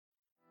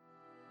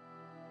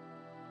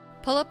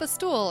Pull up a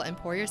stool and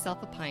pour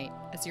yourself a pint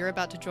as you're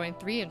about to join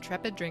three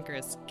intrepid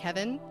drinkers,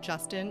 Kevin,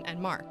 Justin, and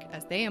Mark,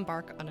 as they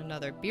embark on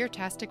another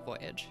beer-tastic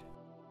voyage.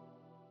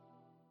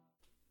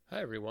 Hi,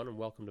 everyone, and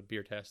welcome to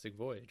Beer-tastic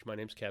Voyage. My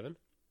name's Kevin.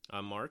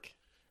 I'm Mark.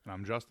 And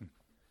I'm Justin.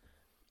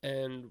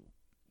 And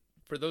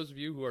for those of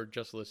you who are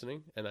just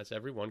listening, and that's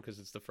everyone because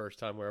it's the first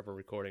time we're ever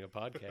recording a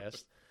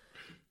podcast,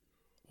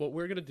 what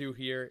we're going to do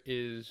here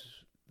is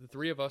the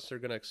three of us are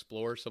going to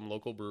explore some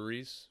local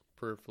breweries,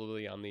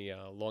 preferably on the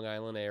Long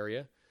Island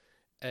area,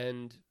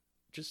 and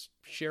just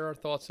share our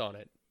thoughts on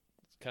it.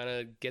 Kind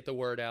of get the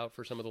word out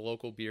for some of the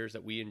local beers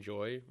that we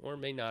enjoy, or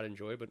may not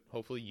enjoy, but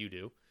hopefully you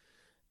do.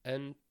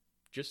 And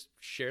just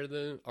share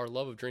our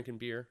love of drinking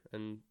beer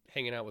and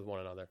hanging out with one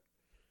another.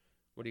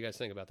 What do you guys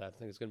think about that? I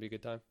think it's going to be a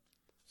good time?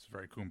 It's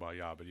very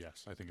kumbaya, but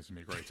yes, I think it's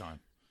going to be a great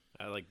time.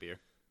 I like beer.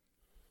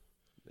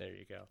 There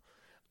you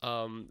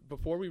go.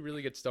 Before we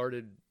really get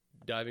started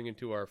diving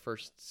into our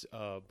first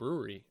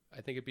brewery,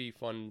 I think it'd be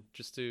fun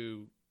just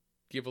to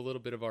give a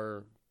little bit of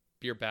our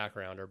beer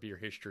background, our beer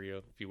history,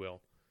 if you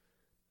will.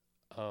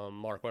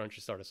 Mark, why don't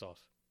you start us off?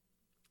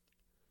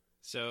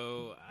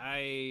 So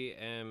I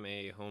am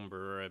a home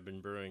brewer. I've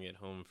been brewing at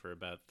home for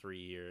about 3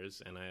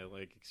 years, and I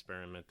like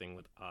experimenting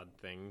with odd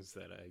things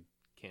that I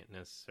can't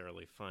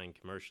necessarily find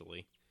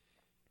commercially,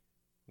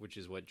 which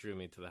is what drew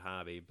me to the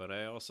hobby. But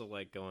I also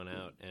like going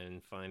out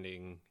and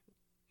finding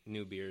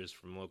new beers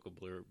from local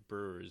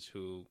brewers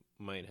who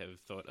might have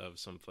thought of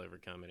some flavor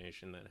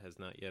combination that has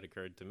not yet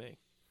occurred to me.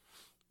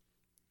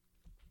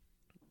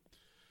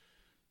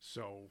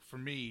 So for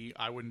me,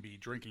 I wouldn't be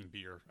drinking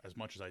beer as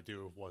much as I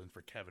do if it wasn't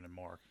for Kevin and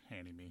Mark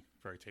handing me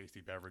very tasty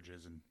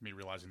beverages and me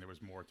realizing there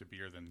was more to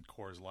beer than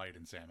Coors Light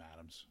and Sam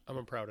Adams. I'm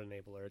a proud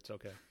enabler. It's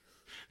okay.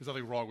 There's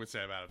nothing wrong with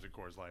Sam Adams and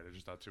Coors Light. They're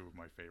just not two of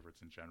my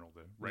favorites in general,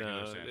 the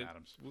regular Sam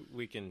Adams.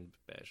 We can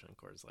bash on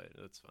Coors Light.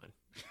 That's fine.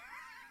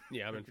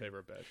 Yeah, I'm in favor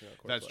of bashing on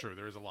Coors That's Light. true.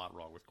 There is a lot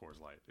wrong with Coors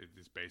Light.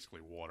 It's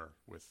basically water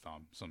with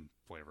some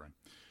flavoring.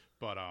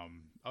 But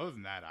other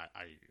than that,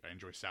 I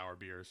enjoy sour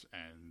beers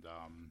and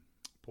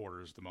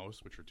porters the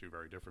most, which are two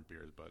very different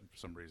beers, but for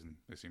some reason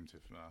they seem to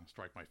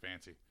strike my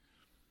fancy.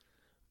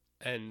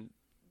 And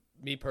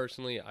me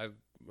personally, I'm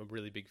a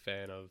really big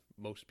fan of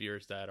most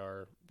beers that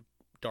are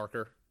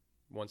darker,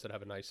 ones that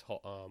have a nice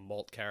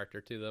malt character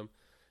to them,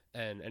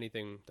 and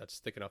anything that's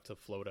thick enough to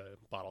float a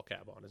bottle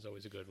cap on is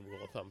always a good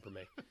rule of thumb for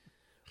me.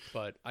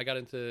 But I got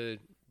into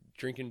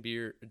drinking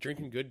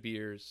good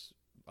beers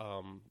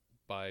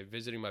by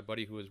visiting my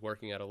buddy who was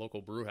working at a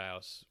local brew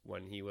house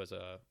when he was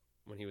a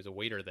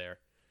waiter there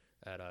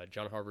at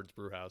John Harvard's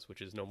brew house,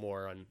 which is no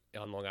more on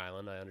Long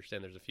Island. I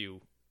understand there's a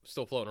few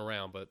still floating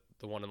around, but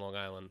the one in Long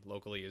Island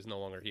locally is no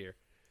longer here.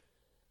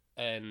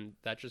 And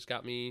that just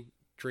got me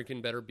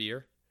drinking better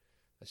beer.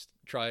 I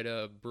tried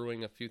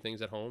brewing a few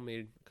things at home,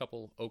 made a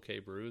couple okay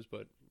brews,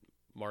 but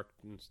Mark's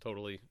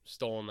totally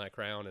stolen that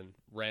crown and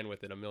ran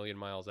with it a million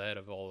miles ahead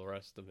of all the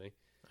rest of me.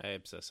 I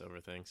obsess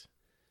over things.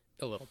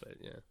 A little bit,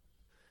 yeah.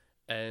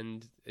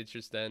 And it's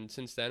just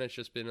since then, it's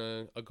just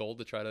been a goal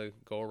to try to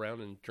go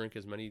around and drink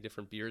as many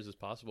different beers as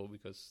possible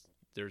because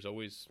there's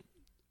always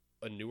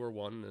a newer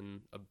one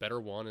and a better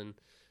one, and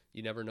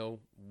you never know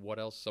what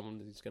else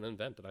someone's going to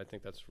invent. And I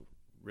think that's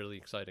really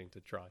exciting to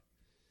try.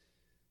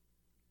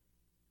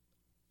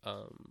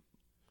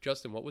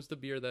 Justin, what was the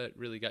beer that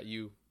really got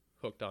you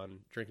hooked on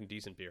drinking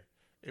decent beer?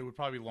 It would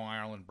probably be Long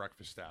Island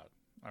Breakfast Stout.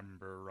 I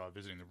remember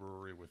visiting the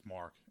brewery with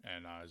Mark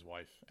and his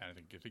wife, and I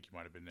think you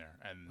might have been there.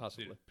 And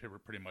possibly.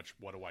 Pretty much,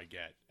 what do I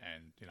get?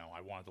 And I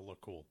wanted to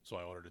look cool, so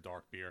I ordered a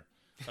dark beer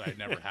that I'd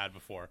never had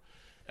before,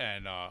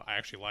 and I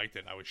actually liked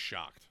it. I was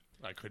shocked.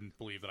 I couldn't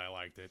believe that I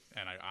liked it,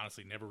 and I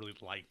honestly never really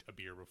liked a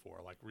beer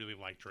before. Really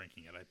liked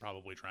drinking it. I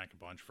probably drank a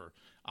bunch for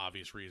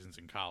obvious reasons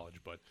in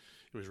college, but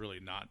it was really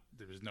not.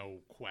 There was no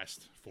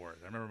quest for it.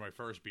 I remember my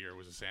first beer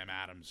was a Sam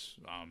Adams,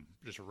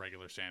 just a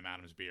regular Sam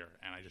Adams beer,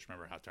 and I just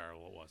remember how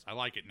terrible it was. I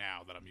like it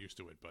now that I'm used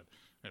to it, but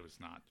it was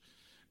not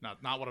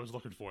what I was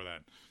looking for then.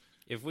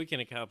 If we can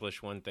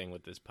accomplish one thing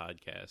with this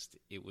podcast,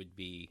 it would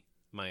be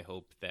my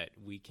hope that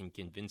we can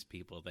convince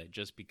people that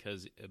just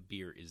because a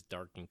beer is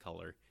dark in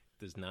color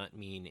does not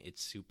mean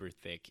it's super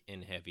thick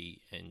and heavy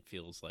and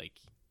feels like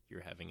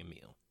you're having a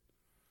meal.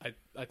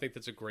 I think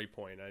that's a great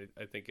point.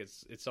 I think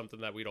it's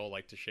something that we'd all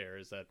like to share,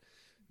 is that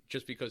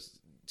just because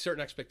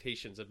certain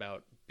expectations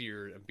about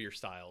beer and beer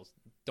styles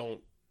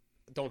don't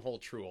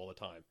hold true all the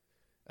time.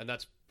 And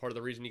that's part of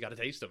the reason you got to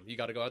taste them. You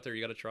got to go out there,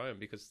 you got to try them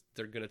because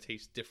they're going to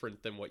taste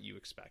different than what you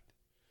expect.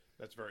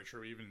 That's very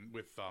true. Even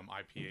with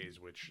IPAs,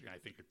 which I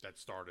think that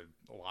started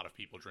a lot of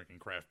people drinking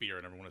craft beer,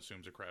 and everyone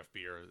assumes a craft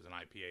beer is an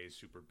IPA is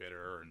super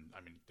bitter, and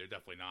I mean they're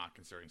definitely not,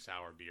 considering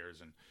sour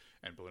beers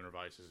and Berliner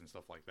Weisses and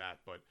stuff like that.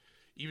 But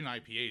even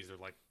IPAs,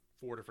 there's like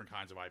 4 different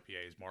kinds of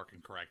IPAs. Mark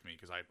can correct me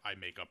because I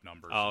make up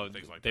numbers and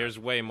things like that. There's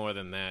way more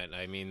than that.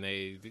 I mean,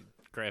 the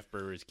craft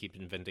brewers keep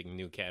inventing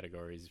new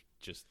categories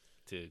just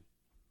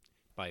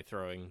by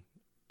throwing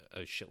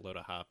a shitload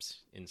of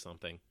hops in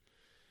something.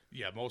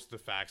 Yeah, most of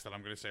the facts that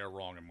I'm going to say are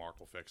wrong, and Mark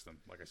will fix them.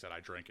 Like I said,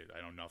 I drink it.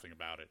 I know nothing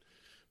about it.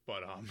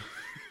 But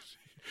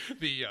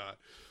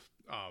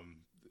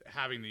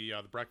having the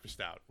breakfast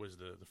stout was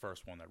the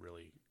first one that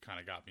really kind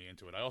of got me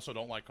into it. I also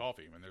don't like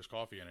coffee. I mean, there's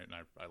coffee in it,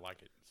 and I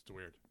like it. It's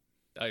weird.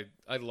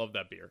 I love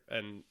that beer,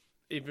 and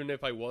even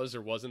if I was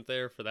or wasn't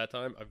there for that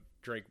time, I've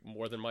drank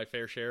more than my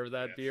fair share of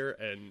that beer,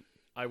 and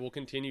I will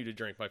continue to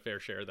drink my fair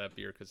share of that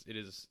beer because it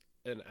is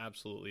an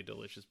absolutely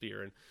delicious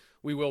beer, and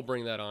we will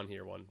bring that on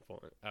here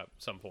at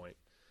some point.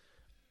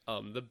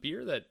 The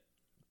beer that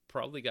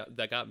probably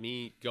got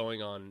me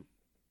going on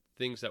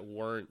things that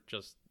weren't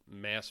just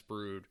mass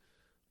brewed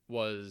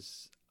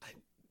was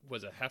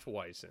a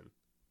Hefeweizen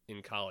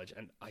in college,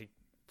 and I,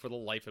 for the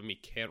life of me,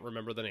 can't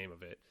remember the name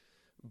of it.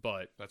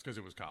 But that's because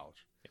it was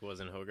college. It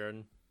wasn't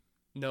Hogarden?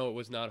 No, it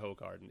was not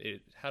Hogarden.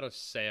 It had a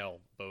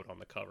sailboat on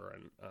the cover,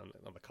 and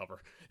on the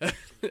cover.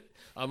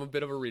 I'm a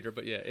bit of a reader,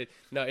 but yeah,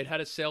 it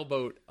had a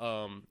sailboat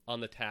on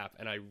the tap,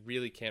 and I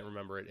really can't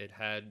remember it. It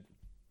had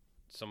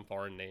some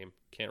foreign name,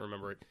 can't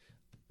remember it.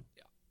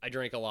 I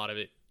drank a lot of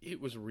it.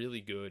 It was really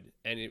good,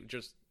 and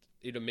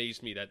it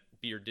amazed me that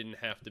beer didn't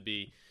have to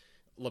be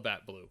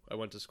Labatt Blue. I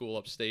went to school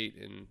upstate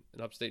in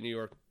upstate New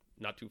York,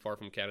 not too far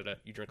from Canada.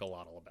 You drink a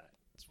lot of Labatt.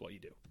 That's what you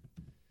do.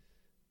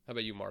 How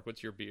about you, Mark?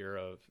 What's your beer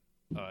of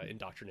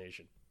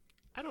indoctrination?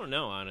 I don't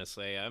know,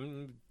 honestly.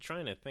 I'm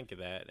trying to think of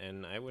that,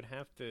 and I would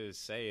have to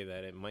say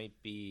that it might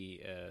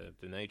be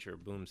the Nitro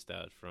Boom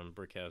Stout from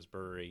Brickhouse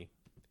Brewery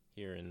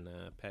here in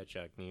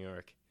Patchogue, New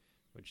York,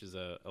 which is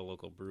a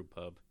local brew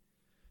pub.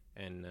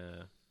 And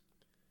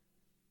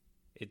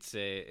it's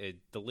a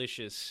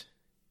delicious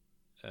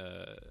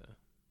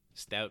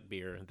stout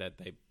beer that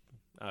they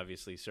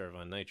obviously serve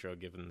on Nitro,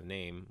 given the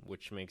name,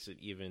 which makes it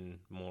even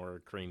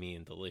more creamy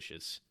and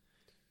delicious.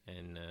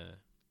 And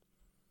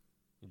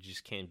you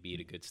just can't beat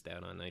a good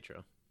stout on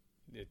Nitro.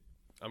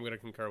 I'm going to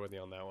concur with you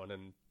on that one.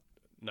 And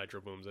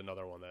Nitro Boom's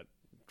another one that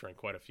drank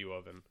quite a few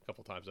of, and a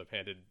couple times I've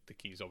handed the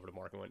keys over to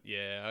Mark and went,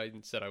 yeah, I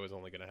said I was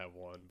only going to have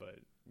one, but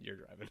you're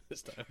driving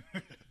this time.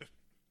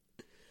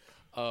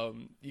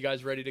 You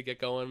guys ready to get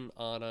going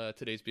on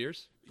today's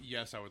beers?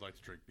 Yes, I would like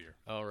to drink beer.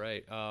 All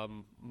right.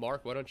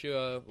 Mark, why don't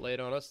you lay it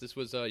on us? This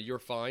was your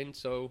find,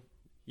 so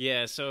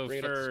yeah. So bring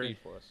it up to speed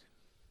for us.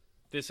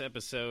 This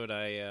episode,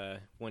 I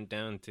went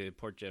down to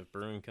Port Jeff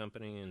Brewing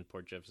Company in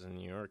Port Jefferson,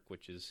 New York,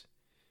 which is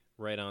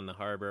right on the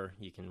harbor.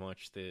 You can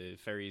watch the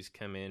ferries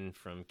come in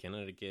from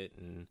Connecticut,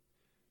 and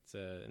it's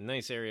a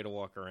nice area to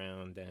walk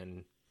around.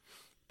 And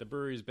the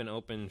brewery's been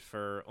open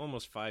for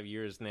almost 5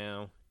 years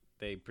now.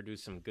 They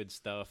produce some good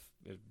stuff.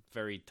 A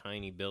very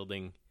tiny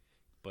building,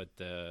 but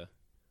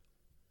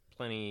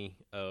plenty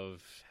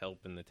of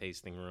help in the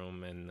tasting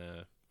room. And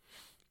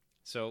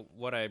so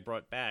what I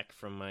brought back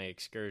from my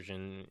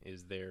excursion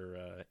is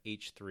their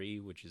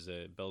H3, which is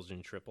a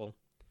Belgian triple.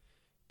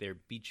 Their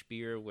beach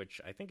beer,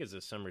 which I think is a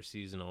summer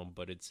seasonal,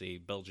 but it's a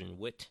Belgian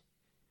wit.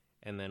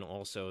 And then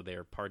also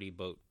their Party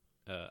Boat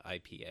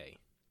IPA.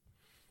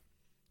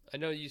 I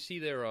know you see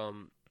their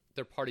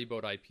Party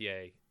Boat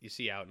IPA. You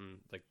see out in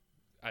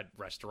at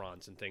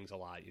restaurants and things a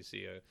lot. You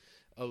see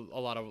a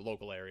lot of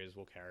local areas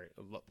will carry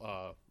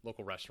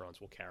local restaurants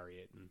will carry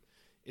it, and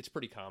it's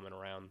pretty common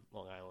around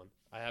Long Island.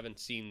 I haven't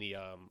seen the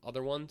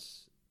other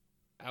ones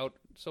out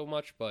so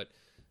much, but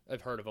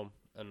I've heard of them,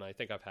 and I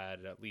think I've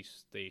had at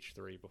least the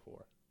H3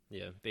 before.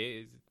 Yeah,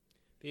 the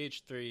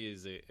H3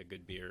 is a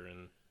good beer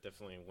and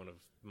definitely one of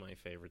my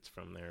favorites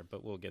from there,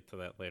 but we'll get to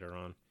that later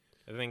on.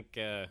 I think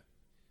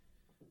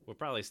we'll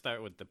probably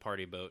start with the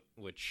Party Boat,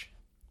 which,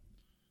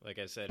 like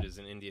I said, is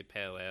an India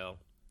Pale Ale.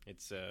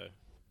 It's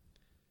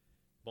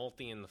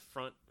malty in the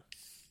front,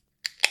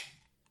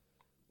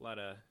 a lot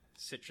of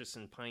citrus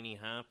and piney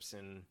hops,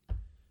 and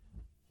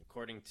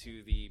according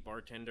to the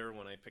bartender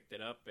when I picked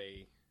it up,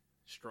 a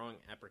strong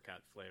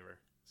apricot flavor.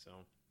 So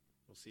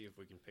we'll see if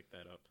we can pick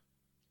that up.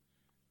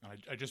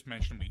 I just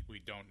mentioned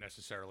we don't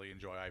necessarily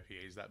enjoy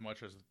IPAs that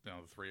much as the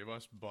three of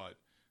us, but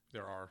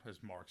there are,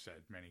 as Mark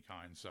said, many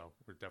kinds. So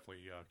we're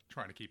definitely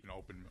trying to keep an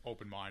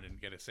open mind and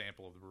get a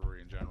sample of the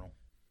brewery in general.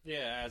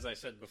 Yeah, as I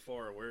said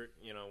before,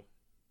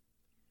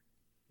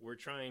 we're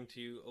trying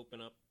to open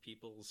up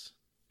people's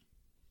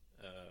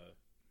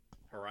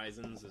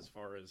horizons as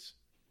far as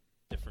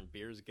different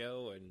beers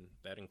go, and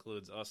that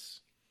includes us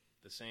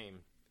the same,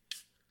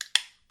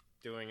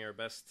 doing our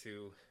best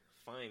to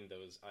find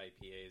those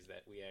IPAs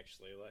that we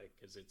actually like,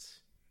 because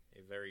it's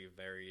a very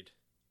varied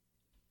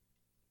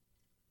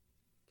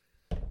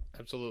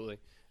Absolutely.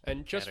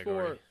 And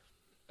category.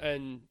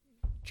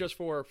 just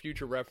for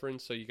future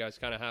reference, so you guys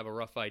kind of have a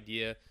rough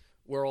idea,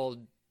 we're all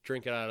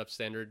drinking out of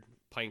standard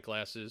pint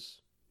glasses,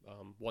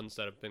 ones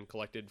that have been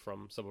collected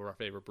from some of our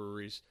favorite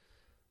breweries.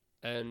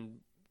 And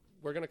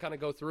we're going to kind of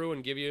go through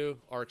and give you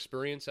our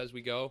experience as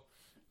we go.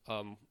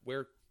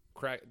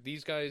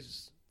 These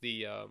guys,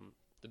 the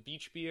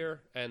beach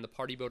beer and the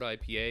Party Boat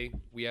IPA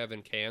we have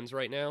in cans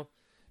right now.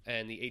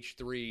 And the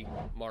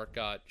H3 Mark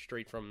got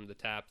straight from the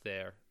tap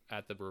there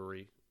at the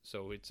brewery.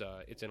 So it's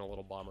in a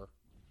little bomber.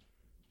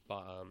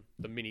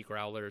 The mini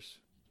growlers,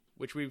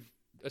 which we've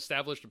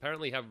established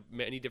apparently have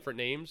many different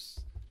names,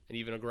 and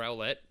even a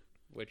growlette,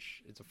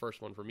 which it's the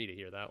first one for me to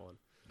hear that one.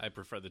 I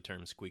prefer the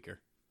term squeaker.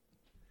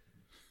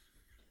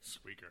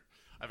 Squeaker.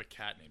 I have a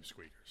cat named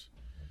Squeakers.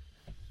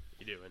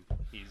 You do, and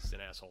he's an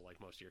asshole like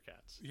most of your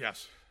cats.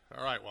 Yes.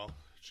 All right, well,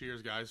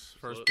 cheers, guys.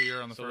 First Salute.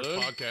 beer on the first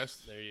Salute.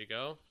 podcast. There you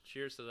go.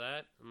 Cheers to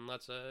that, and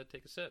let's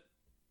take a sip.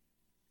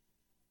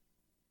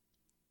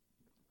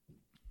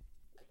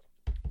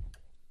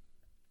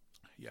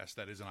 Yes,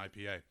 that is an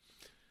IPA.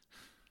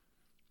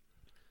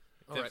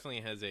 All right.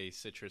 Definitely has a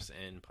citrus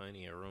and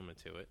piney aroma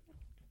to it.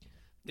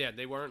 Yeah,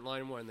 they weren't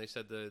lying when they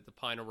said the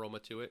pine aroma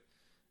to it.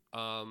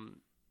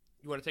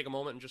 You want to take a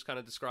moment and just kind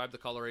of describe the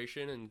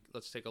coloration, and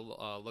let's take a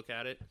look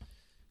at it.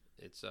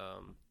 It's,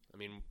 I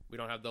mean, we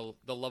don't have the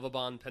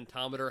Lovabond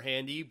pentometer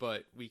handy,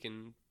 but we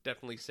can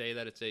definitely say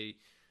that it's a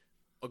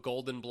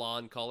golden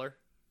blonde color.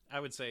 I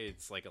would say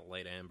it's like a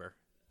light amber.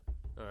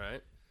 All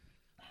right.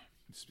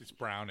 It's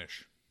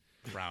brownish.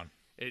 Brown.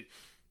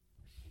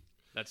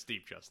 That's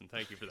deep, Justin.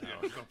 Thank you for that.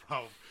 No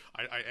problem.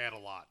 I add a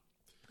lot.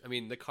 I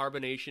mean, the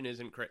carbonation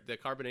the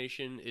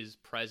carbonation is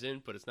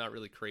present, but it's not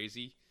really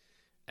crazy.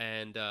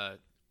 And I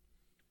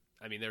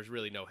mean, there's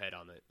really no head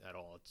on it at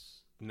all.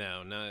 It's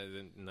No,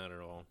 not at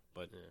all.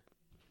 But Yeah.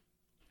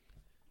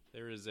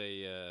 there is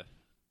a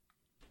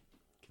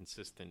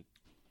consistent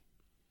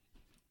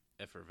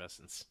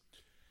effervescence.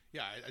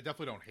 Yeah, I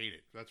definitely don't hate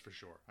it. That's for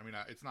sure. I mean,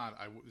 it's not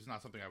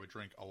something I would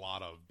drink a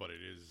lot of, but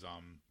it is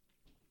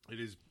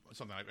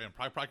something I could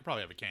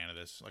probably have a can of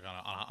this like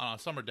on a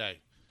summer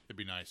day. It'd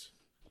be nice.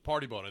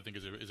 Party boat, I think,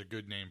 is a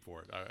good name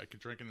for it. I could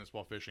drinking this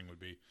while fishing would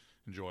be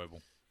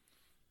enjoyable.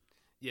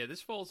 Yeah,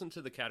 this falls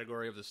into the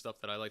category of the stuff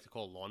that I like to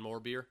call lawnmower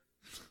beer.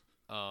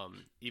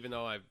 Even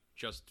though I've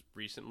just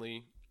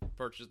recently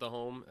purchased the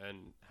home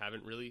and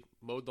haven't really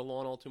mowed the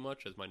lawn all too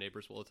much, as my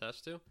neighbors will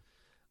attest to.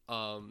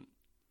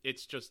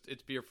 It's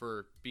beer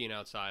for being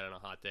outside on a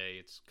hot day.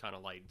 It's kind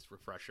of light. It's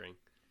refreshing.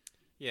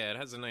 Yeah, it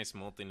has a nice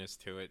maltiness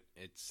to it.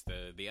 It's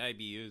the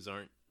IBUs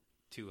aren't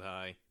too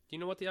high. Do you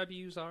know what the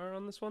IBUs are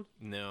on this one?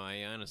 No,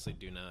 I honestly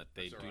do not.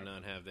 They That's all do right.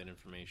 not have that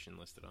information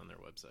listed on their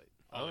website.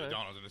 Oh, Alright. I don't.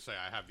 I was going to say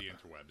I have the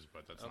interwebs,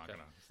 but that's not Okay.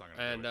 gonna.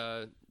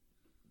 And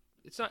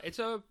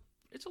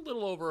it's a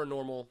little over a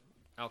normal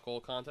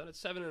alcohol content.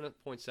 It's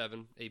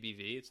 7.7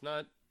 ABV. It's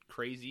not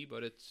crazy,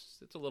 but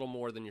it's a little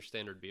more than your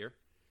standard beer.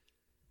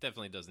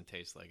 Definitely doesn't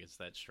taste like it's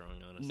that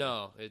strong, honestly.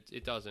 No,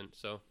 it doesn't.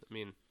 So I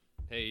mean,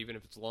 hey, even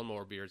if it's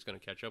lawnmower beer, it's going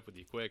to catch up with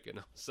you quick, and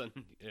all of a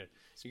sudden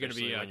you're going to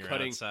be Especially when you're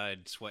cutting.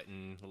 outside,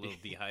 sweating, a little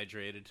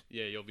dehydrated.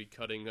 Yeah, you'll be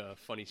cutting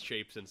funny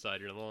shapes inside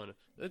your lawn.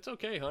 It's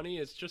okay, honey.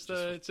 It's just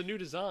it's a new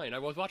design. I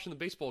was watching the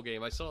baseball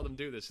game. I saw them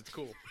do this. It's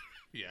cool.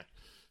 Yeah.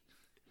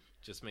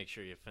 Just make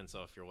sure you fence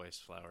off your wife's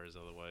flowers,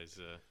 otherwise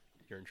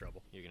You're in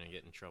trouble. you're going to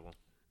get in trouble.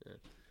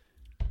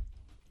 Yeah.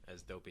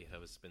 As dopey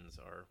husbands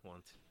are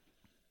wont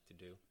to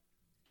do.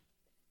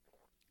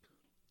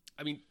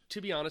 I mean,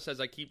 to be honest, as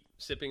I keep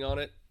sipping on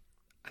it,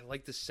 I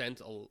like the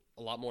scent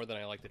a lot more than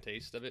I like the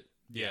taste of it.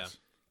 Yes.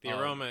 The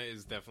aroma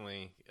is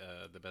definitely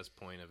the best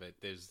point of it.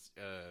 There's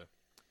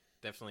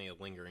definitely a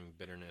lingering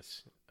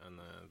bitterness on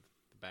the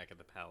back of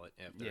the palate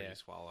after Yeah. you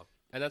swallow.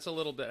 And that's a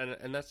little bit,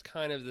 and that's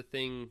kind of the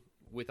thing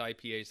with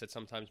IPAs that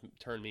sometimes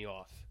turn me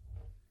off,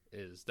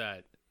 is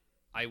that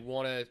I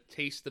want to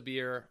taste the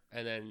beer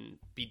and then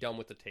be done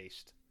with the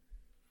taste,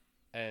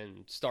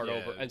 and start Yeah,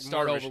 over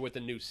more of a with a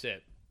new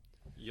sip.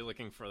 You're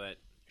looking for that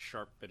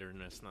sharp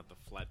bitterness, not the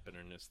flat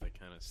bitterness that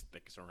kind of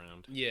sticks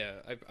around. Yeah,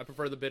 I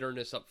prefer the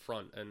bitterness up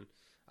front, and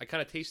I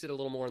kind of taste it a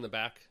little more in the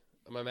back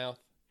of my mouth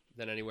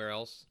than anywhere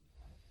else.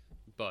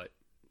 But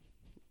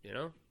you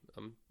know,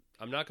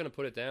 I'm not going to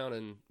put it down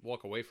and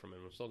walk away from it.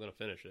 I'm still going to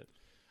finish it.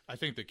 I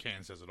think the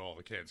can says it all.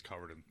 The can's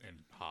covered in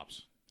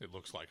hops. It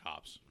looks like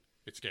hops.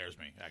 It scares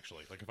me,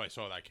 actually. Like if I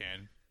saw that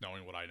can,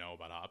 knowing what I know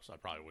about hops, I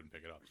probably wouldn't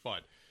pick it up.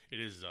 But it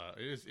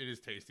is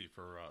tasty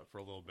for a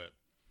little bit.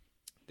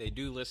 They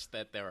do list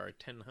that there are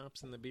 10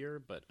 hops in the beer,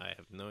 but I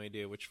have no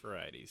idea which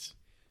varieties.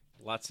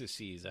 Lots of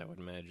C's, I would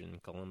imagine.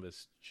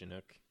 Columbus,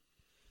 Chinook,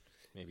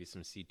 maybe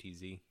some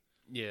CTZ.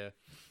 Yeah,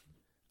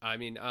 I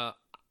mean,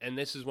 and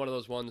this is one of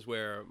those ones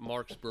where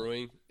Mark's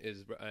Brewing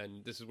is,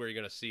 and this is where you're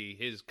going to see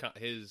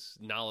his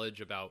knowledge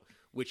about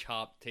which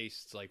hop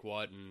tastes like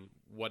what and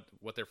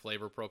what their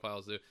flavor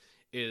profiles do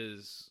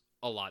is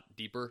a lot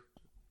deeper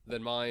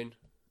than mine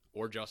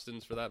or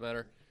Justin's for that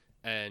matter.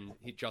 And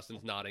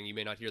Justin's nodding. You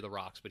may not hear the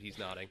rocks, but he's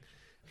nodding.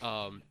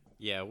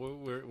 Yeah,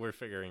 we're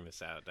figuring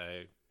this out.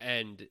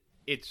 And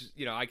it's,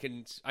 you know, I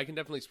can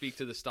definitely speak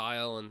to the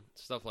style and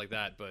stuff like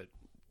that, but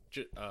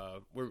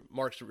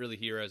Mark's really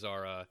here as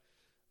our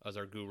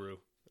guru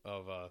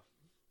of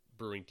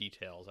brewing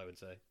details, I would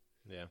say.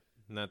 Yeah,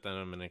 not that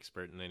I'm an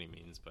expert in any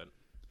means, but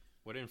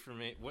what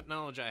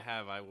knowledge I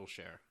have, I will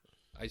share.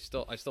 I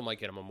still might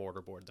get him a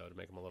mortarboard though to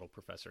make him a little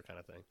professor kind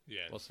of thing.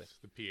 Yeah, We'll see.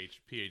 The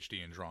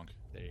PhD in drunk.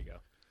 There you go.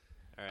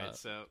 All right,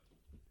 so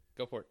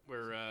Go for it.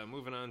 we're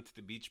moving on to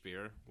the beach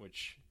beer,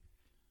 which,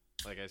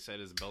 like I said,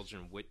 is a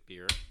Belgian wit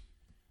beer.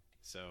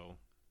 So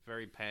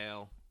very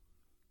pale.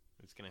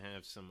 It's gonna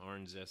have some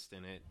orange zest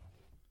in it,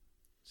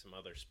 some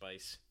other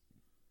spice.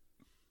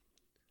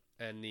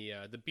 And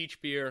the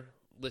beach beer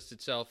lists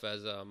itself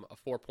as a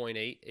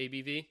 4.8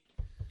 ABV,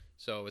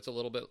 so it's a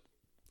little bit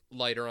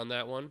lighter on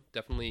that one.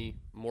 Definitely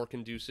more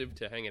conducive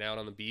to hanging out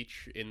on the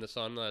beach in the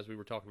sun, as we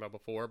were talking about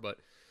before. But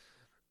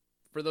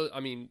for those, I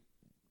mean,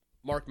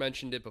 Mark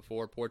mentioned it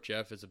before. Port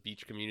Jeff is a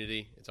beach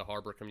community. It's a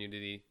harbor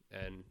community,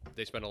 and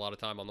they spend a lot of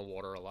time on the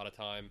water, a lot of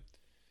time,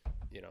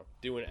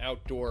 doing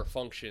outdoor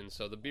functions.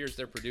 So the beers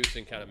they're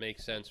producing kind of make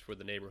sense for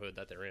the neighborhood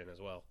that they're in as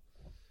well.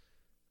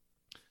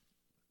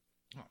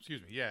 Oh,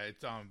 excuse me. Yeah,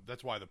 it's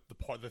that's why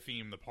the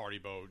theme, the party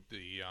boat,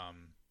 the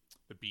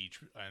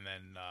beach, and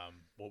then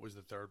what was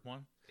the third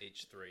one?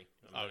 H3.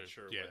 I'm not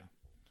sure. Yeah. What...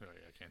 Oh,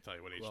 yeah, I can't tell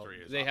you what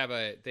H3 is. They have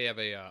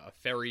a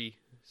ferry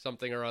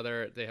something or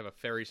other. They have a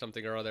ferry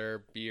something or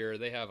other beer.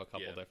 They have a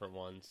couple different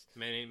ones.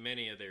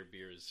 Many of their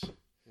beers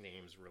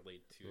names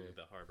relate to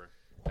the harbor,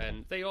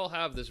 and they all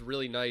have this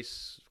really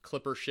nice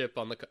clipper ship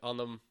on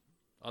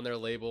their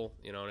label.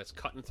 And it's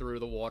cutting through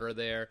the water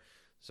there,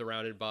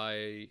 surrounded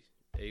by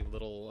a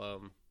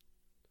little.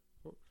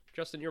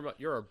 Justin,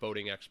 you're our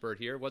boating expert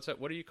here. What's that?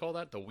 What do you call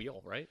that? The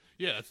wheel, right?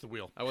 Yeah, that's the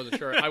wheel. I wasn't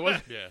sure. I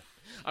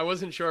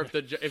wasn't sure if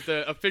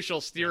the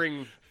official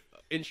steering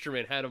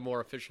instrument had a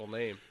more official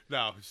name.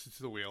 No, it's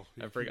the wheel.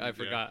 I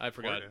forgot.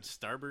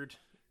 Starboard,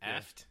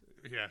 aft.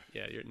 Yeah.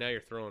 Yeah.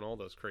 You're throwing all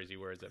those crazy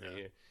words at me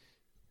here.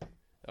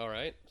 All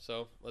right,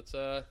 so let's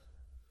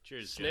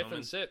cheers, sniff gentlemen.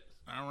 and sip.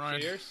 All right.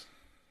 Cheers.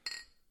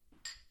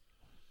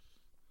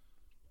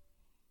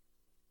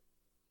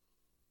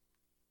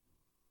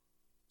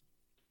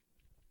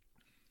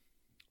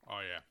 Oh,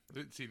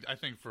 yeah. See, I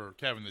think for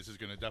Kevin, this is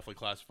going to definitely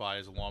classify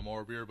as a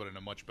lawnmower beer, but in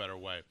a much better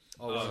way.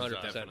 Oh,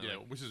 100%. Yeah,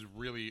 which is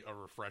really a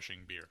refreshing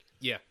beer.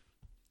 Yeah,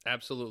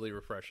 absolutely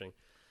refreshing.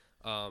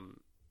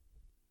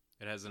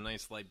 It has a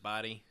nice light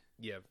body.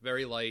 Yeah,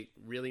 very light,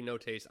 really no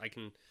taste. I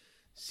can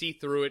see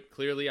through it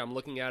clearly. I'm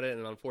looking at it,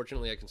 and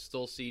unfortunately, I can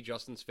still see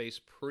Justin's face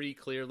pretty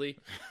clearly.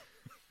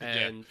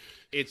 And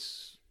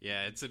it's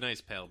a nice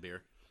pale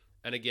beer.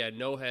 And again,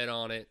 no head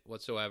on it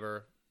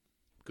whatsoever.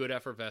 Good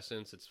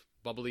effervescence. It's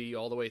bubbly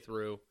all the way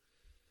through,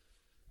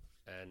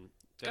 and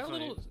got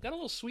a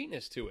little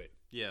sweetness to it.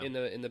 Yeah, in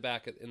the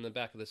back of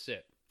the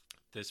sip.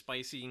 The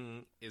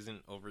spicing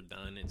isn't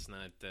overdone. It's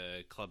not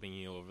clubbing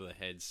you over the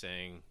head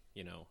saying,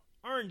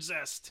 orange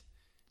zest.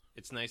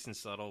 It's nice and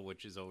subtle,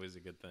 which is always a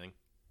good thing.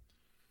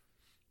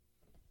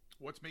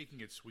 What's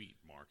making it sweet,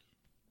 Mark?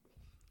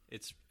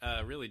 It's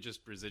really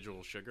just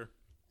residual sugar,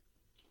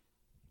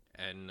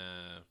 and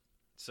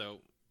so.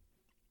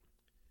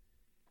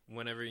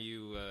 Whenever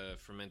you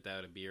ferment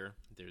out a beer,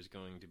 there's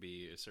going to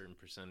be a certain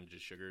percentage of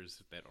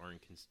sugars that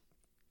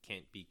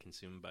can't be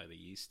consumed by the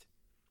yeast,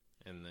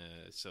 and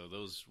so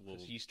those will.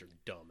 Those yeast are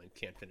dumb and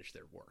can't finish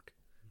their work.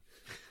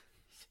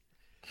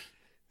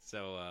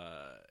 So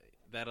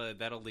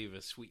that'll leave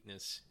a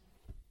sweetness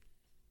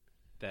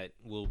that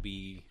will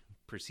be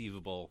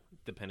perceivable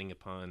depending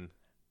upon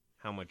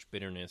how much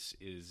bitterness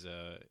is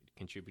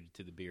contributed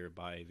to the beer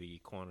by the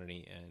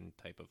quantity and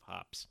type of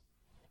hops.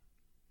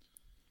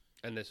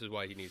 And this is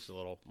why he needs a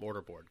little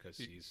mortarboard, because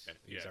he's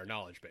our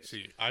knowledge base.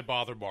 See, I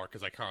bother Mark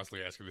because I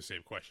constantly ask him the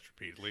same questions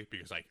repeatedly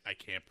because I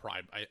can't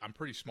I'm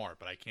pretty smart,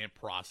 but I can't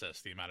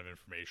process the amount of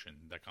information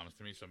that comes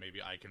to me. So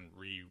maybe I can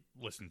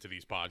re-listen to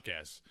these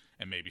podcasts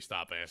and maybe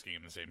stop asking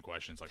him the same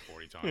questions like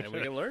 40 times. And we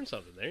can learn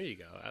something. There you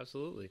go.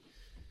 Absolutely.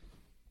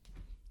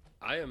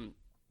 I'm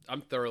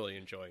thoroughly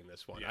enjoying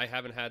this one. Yeah. I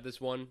haven't had this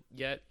one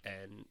yet,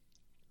 and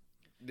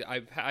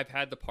I've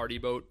had the party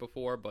boat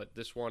before, but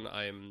this one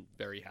I am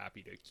very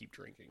happy to keep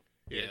drinking.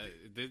 Yeah,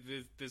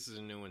 this is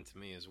a new one to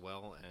me as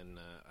well, and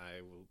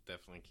I will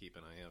definitely keep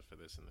an eye out for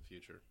this in the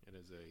future. It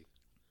is a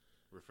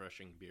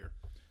refreshing beer.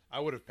 I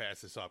would have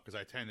passed this up because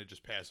I tend to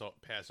just pass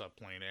up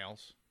plain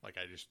ales. Like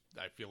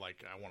I feel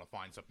like I want to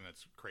find something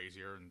that's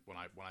crazier, and when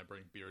I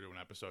bring beer to an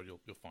episode,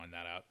 you'll find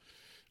that out.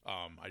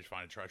 I just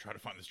try to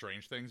find the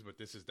strange things, but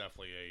this is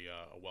definitely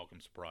a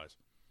welcome surprise.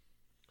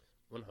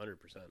 100%.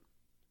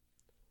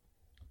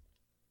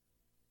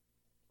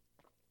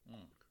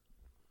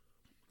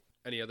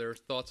 Any other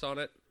thoughts on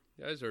it,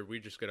 guys, or are we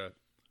just gonna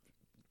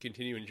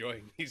continue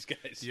enjoying these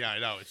guys? Yeah, I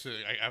know. It's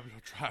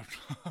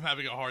I'm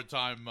having a hard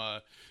time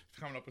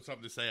coming up with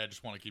something to say. I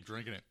just want to keep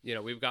drinking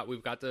it. We've got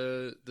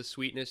the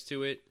sweetness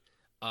to it.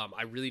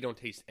 I really don't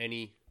taste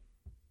any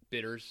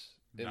bitters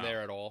in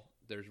there at all.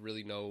 There's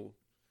really no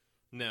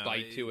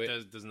bite to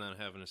it. Does not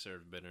have an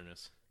assertive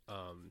bitterness.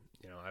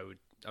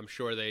 I'm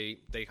sure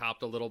they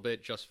hopped a little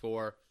bit just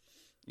for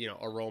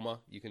aroma.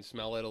 You can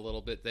smell it a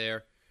little bit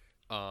there,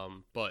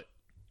 but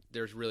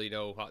there's really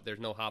no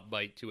hop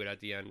bite to it at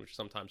the end, which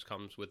sometimes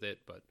comes with it.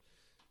 But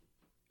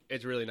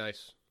it's really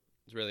nice.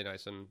 It's really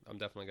nice, and I'm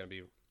definitely going to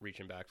be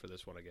reaching back for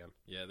this one again.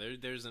 Yeah,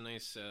 there's a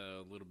nice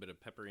little bit of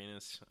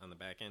pepperiness on the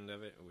back end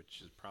of it,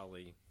 which is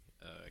probably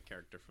a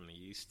character from the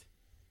yeast.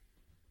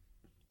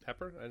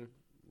 Pepper? I'm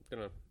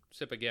going to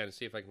sip again and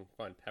see if I can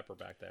find pepper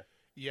back there.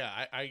 Yeah,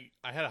 I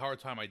had a hard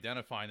time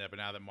identifying that, but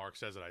now that Mark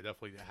says it, I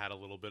definitely had a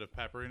little bit of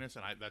pepperiness,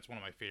 and that's one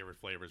of my favorite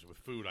flavors with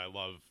food. I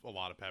love a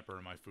lot of pepper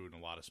in my food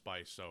and a lot of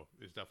spice, so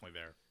it's definitely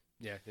there.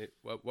 Yeah.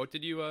 What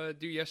did you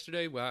do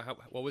yesterday?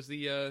 What was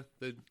the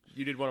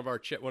you did one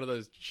of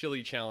those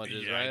chili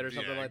challenges, right, or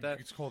something like that?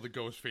 It's called the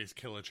Ghostface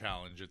Killer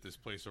Challenge at this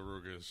place,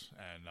 Aruga's,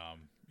 and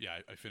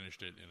I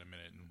finished it in a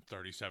minute and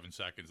 37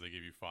 seconds. They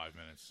give you 5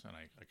 minutes, and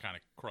I kind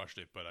of crushed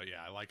it. But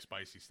I like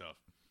spicy stuff.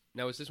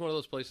 Now, is this one of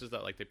those places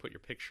that like they put your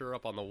picture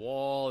up on the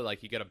wall,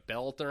 like you get a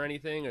belt or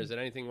anything, or is it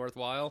anything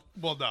worthwhile?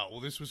 Well, no. Well,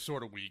 this was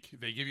sort of weak.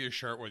 They give you a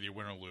shirt whether you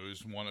win or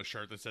lose. One, a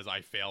shirt that says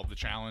 "I failed the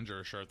challenge,"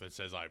 or a shirt that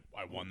says "I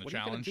won the challenge." What are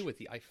you gonna do with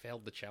the "I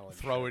failed the challenge"?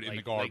 Throw it in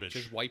the garbage.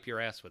 Like, just wipe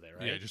your ass with it,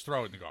 right? Yeah, just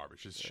throw it in the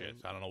garbage. It's shit.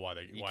 I don't know why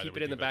they. You why keep they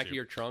it in the would do that back to of you.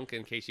 your trunk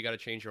in case you got to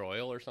change your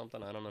oil or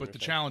something. I don't know. But the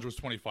challenge was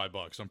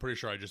 $25. I'm pretty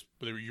sure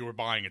you were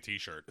buying a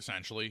T-shirt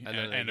essentially, And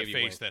then they and a give you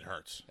face one. that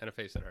hurts. and a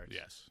face that hurts.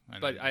 Yes,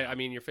 and But then, I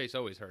mean, your face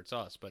always hurts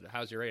us. But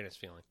how's your anus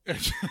feeling?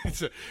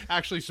 it's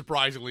actually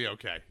surprisingly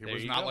okay. It There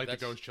was you not go. like the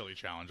That's- Ghost Chili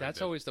Challenge. I That's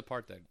did. always the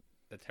part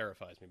that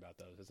terrifies me about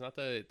those. It's not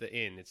the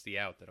in, it's the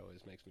out that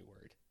always makes me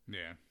worried.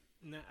 Yeah.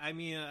 No, I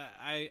mean,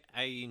 I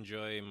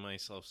enjoy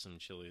myself some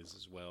chilies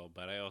as well,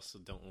 but I also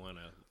don't want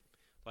to,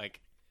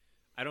 like,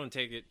 I don't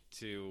take it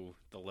to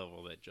the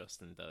level that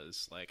Justin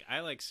does. Like,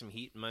 I like some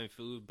heat in my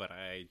food, but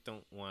I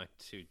don't want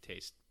to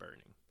taste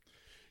burning.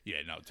 Yeah,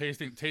 no,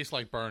 taste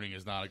like burning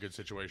is not a good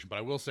situation. But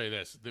I will say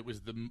this: it was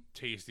the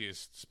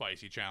tastiest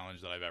spicy challenge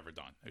that I've ever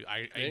done.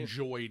 I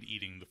enjoyed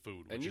eating the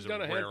food, which And is you've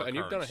done a rare and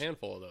you've done a occurrence.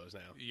 handful of those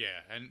now.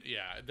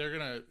 Yeah,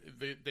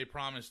 they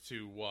promised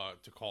to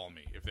call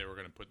me if they were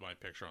gonna put my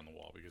picture on the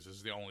wall, because this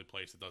is the only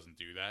place that doesn't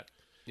do that.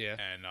 Yeah.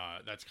 And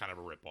that's kind of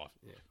a ripoff.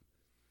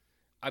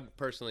 I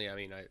personally, I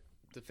mean,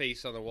 the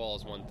face on the wall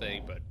is one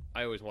thing, but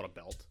I always want a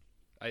belt.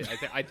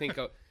 I think,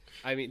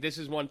 I mean, this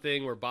is one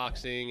thing where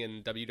boxing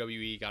and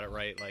WWE got it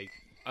right. Like,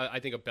 I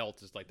think a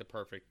belt is like the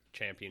perfect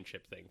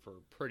championship thing for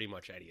pretty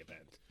much any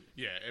event.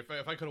 Yeah, if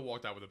I could have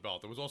walked out with a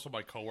belt. There was also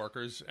my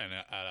coworkers and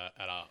at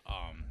a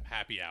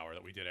happy hour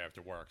that we did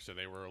after work, so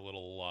they were a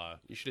little.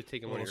 You should have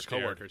taken A one of your little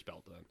scared. coworkers'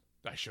 belt then.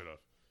 I should have.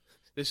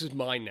 This is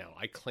mine now.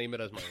 I claim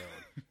it as my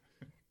own.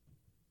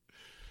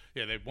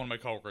 Yeah, one of my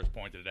coworkers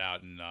pointed it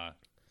out, and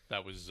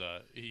that was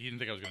he didn't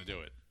think I was going to do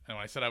it. And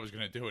when I said I was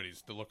going to do it,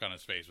 the look on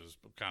his face was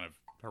kind of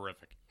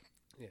horrific.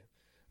 Yeah.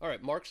 All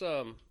right, Mark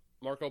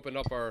opened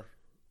up our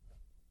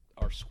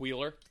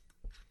squealer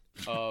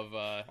of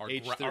Our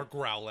H3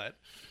 growlet.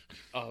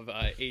 of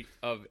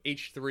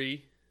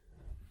H3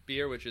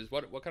 beer, which is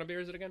what kind of beer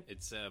is it again?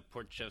 It's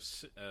Port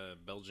Chef's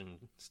Belgian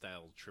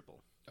style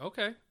triple.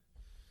 Okay.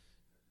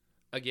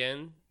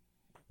 Again,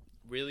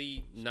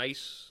 really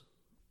nice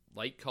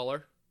light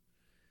color.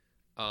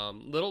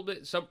 Little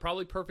bit,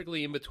 probably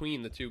perfectly in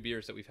between the two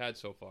beers that we've had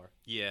so far.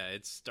 Yeah,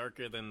 it's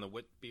darker than the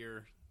wit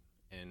beer,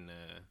 and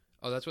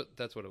Oh, that's what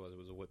it was. It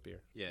was a wit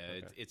beer. yeah,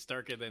 Okay. it's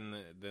darker than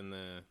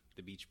the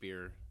beach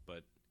beer,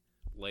 but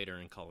lighter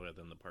in color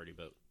than the party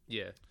boat.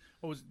 Yeah.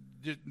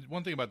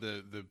 One thing about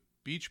the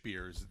beach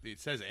beers, it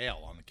says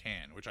ale on the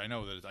can, which I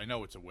know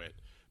it's a wit,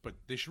 but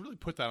they should really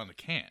put that on the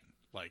can.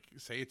 Like,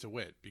 say it's a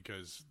wit,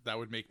 because that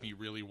would make me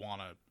really want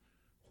to.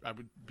 I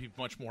would be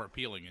much more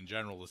appealing in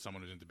general to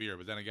someone who's into beer.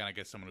 But then again, I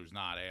guess someone who's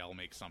not, ale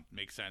makes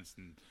sense,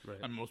 and Right.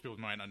 I mean, most people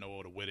might not know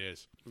what a wit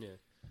is. Yeah.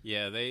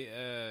 Yeah,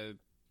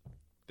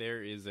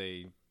 there is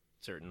a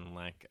certain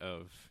lack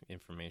of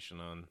information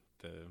on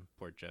the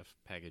Port Jeff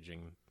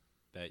packaging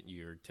that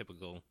you're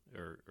typical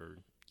or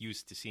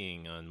used to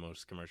seeing on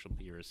most commercial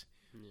beers.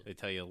 Yeah. They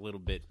tell you a little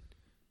bit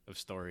of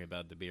story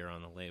about the beer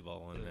on the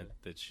label, and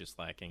that's just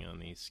lacking on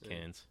these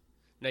cans.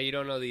 Now you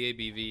don't know the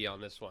ABV on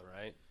this one,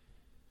 right?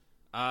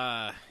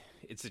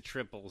 It's a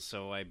triple,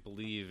 so I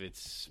believe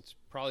it's It's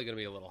probably going to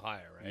be a little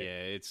higher, right?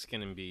 yeah, it's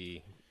gonna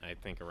be I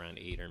think around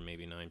 8 or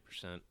maybe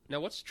 9%. Now,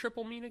 what's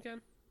triple mean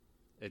again?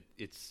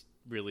 It's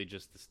really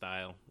just the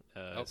style.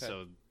 Okay.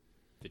 So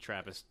the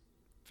Trappist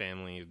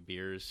family of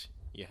beers,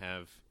 you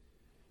have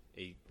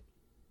a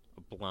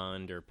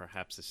blonde or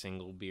perhaps a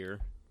single beer,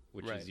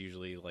 which Right. is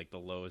usually like the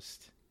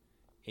lowest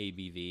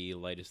ABV,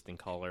 lightest in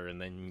color,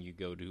 and then you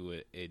go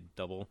to a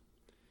double,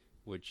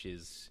 which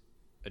is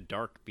a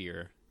dark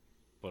beer,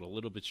 but a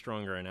little bit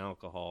stronger in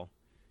alcohol.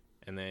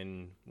 And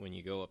then when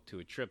you go up to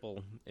a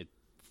triple, it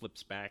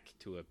flips back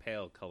to a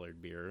pale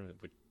colored beer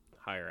with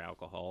higher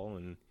alcohol.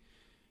 And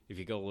if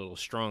you go a little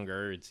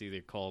stronger, it's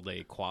either called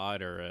a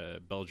quad or a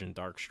Belgian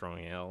dark strong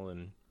ale.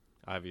 And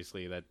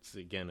obviously that's,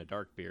 again, a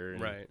dark beer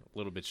and Right. a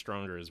little bit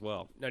stronger as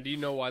well. Now, do you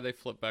know why they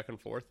flip back and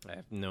forth? I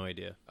have no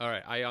idea. All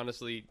right, I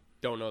honestly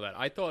don't know that.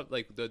 I thought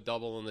like the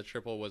double and the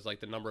triple was like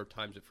the number of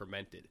times it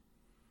fermented.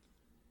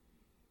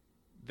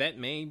 That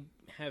may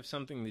have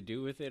something to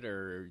do with it,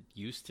 or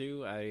used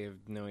to. I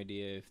have no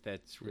idea if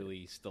that's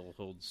really still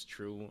holds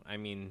true. I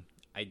mean,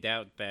 I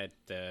doubt that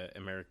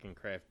American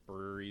craft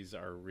breweries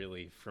are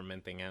really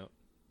fermenting out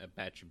a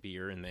batch of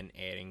beer and then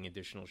adding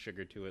additional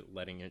sugar to it,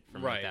 letting it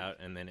ferment Right. out,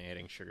 and then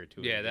adding sugar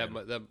to it. Yeah,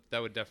 again. that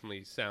would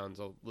definitely sounds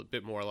a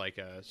bit more like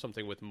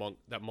something with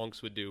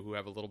monks would do who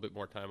have a little bit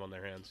more time on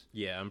their hands.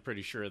 Yeah, I'm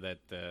pretty sure that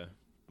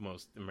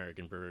most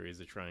American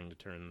breweries are trying to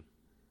turn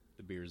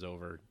the beers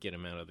over, get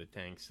them out of the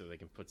tank so they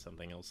can put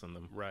something else in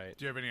them. Right.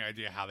 Do you have any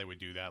idea how they would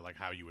do that? Like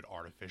how you would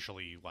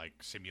artificially like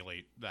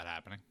simulate that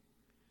happening?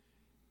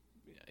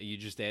 You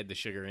just add the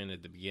sugar in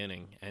at the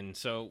beginning. And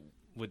so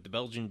with the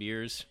Belgian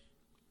beers,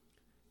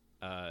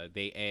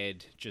 they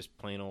add just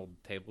plain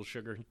old table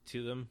sugar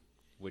to them,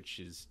 which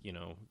is,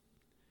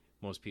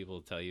 most people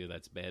will tell you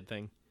that's a bad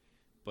thing.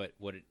 But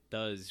what it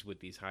does with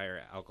these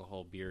higher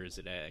alcohol beers,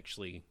 it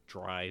actually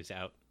dries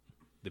out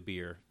the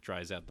beer,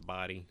 dries out the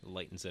body,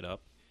 lightens it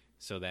up,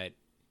 so that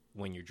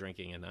when you're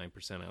drinking a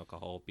 9%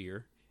 alcohol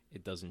beer,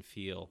 it doesn't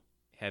feel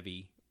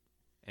heavy,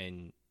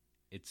 and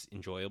it's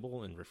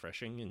enjoyable and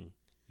refreshing, and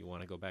you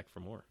want to go back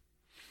for more.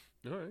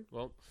 All right.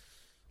 Well,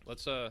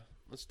 let's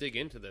dig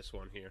into this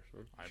one here.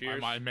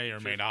 I may or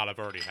may not have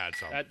already had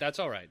some. That's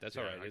all right. That's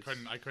all right.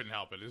 I couldn't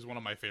help it. This is one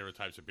of my favorite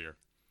types of beer.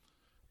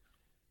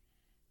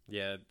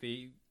 Yeah,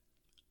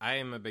 I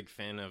am a big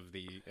fan of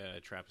the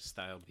Trappist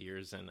style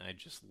beers, and I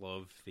just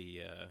love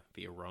the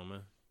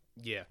aroma.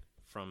 Yeah,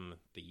 from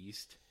the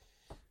yeast.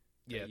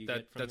 Yeah,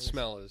 that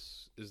smell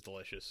is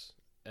delicious,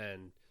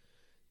 and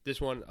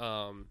this one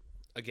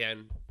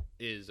again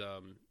is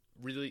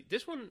really,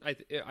 this one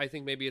I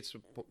think maybe it's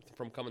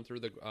from coming through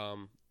the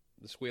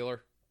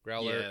squealer.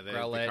 Growler, the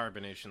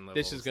carbonation level.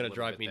 This is going to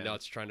drive me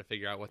nuts trying to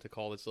figure out what to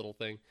call this little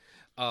thing.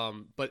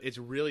 But it's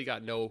really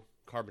got no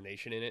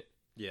carbonation in it.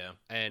 Yeah.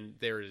 And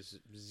there is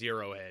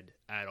zero head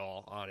at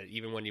all on it.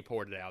 Even when you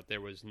poured it out,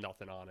 there was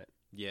nothing on it.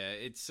 Yeah,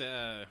 it's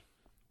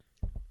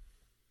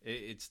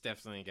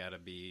definitely got to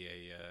be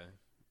a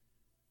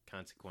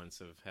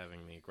consequence of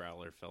having the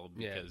growler filled,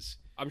 because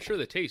I'm sure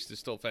the taste is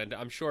still fantastic.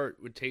 I'm sure it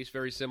would taste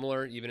very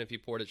similar even if you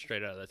poured it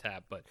straight out of the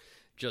tap, but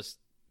just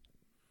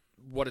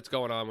what it's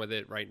going on with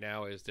it right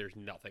now is there's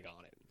nothing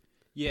on it.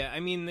 Yeah,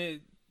 I mean,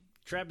 the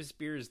Trappist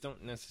beers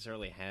don't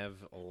necessarily have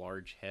a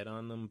large head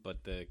on them,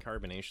 but the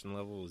carbonation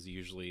level is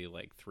usually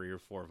like 3 or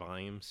 4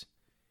 volumes.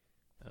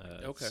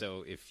 Okay.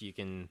 So if you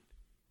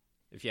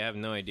have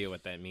no idea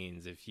what that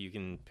means, if you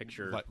can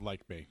picture...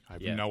 Like me. I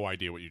have no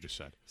idea what you just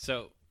said.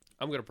 So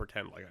I'm going to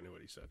pretend like I knew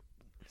what he said.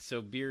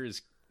 So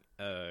beers,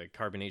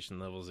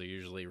 carbonation levels are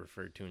usually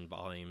referred to in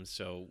volumes.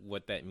 So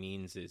what that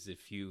means is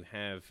if you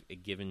have a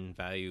given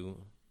value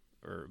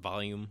or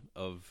volume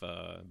of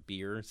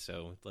beer,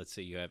 so let's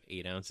say you have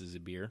 8 ounces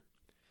of beer,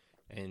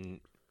 and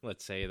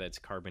let's say that's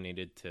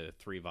carbonated to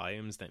 3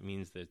 volumes, that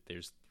means that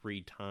there's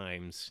 3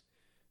 times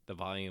the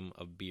volume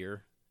of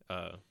beer,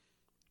 the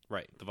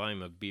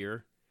volume of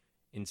beer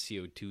in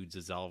CO2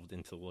 dissolved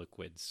into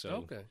liquid. So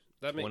okay.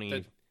 That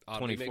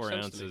 24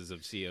 ounces of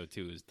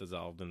CO2 is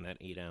dissolved in that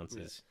 8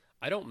 ounces.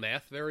 Yeah. I don't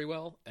math very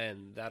well,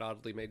 and that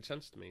oddly made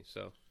sense to me.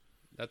 So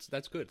that's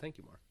good. Thank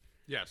you, Mark.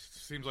 Yes, it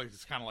seems like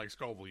it's kind of like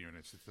Scoville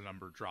units. It's the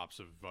number of drops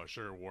of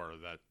sugar water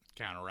that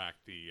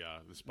counteract the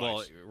spice.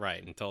 Well,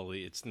 right, until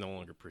it's no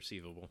longer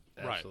perceivable.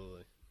 Absolutely.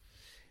 Right.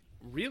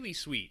 Really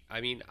sweet. I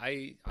mean,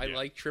 I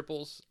like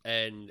triples,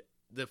 and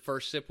the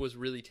first sip was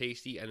really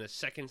tasty, and the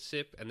second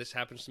sip, and this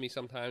happens to me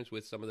sometimes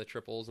with some of the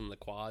triples and the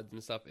quads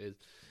and stuff, is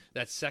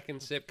that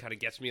second sip kind of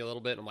gets me a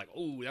little bit. I'm like,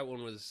 oh, that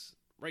one was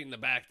right in the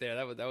back there.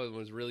 That one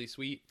was really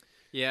sweet.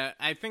 Yeah,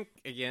 I think,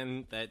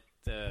 again, that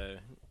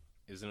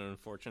is an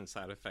unfortunate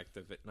side effect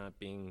of it not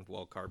being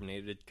well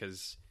carbonated,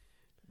 because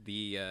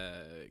the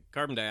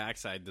carbon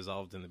dioxide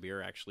dissolved in the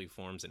beer actually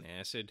forms an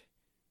acid,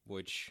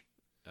 which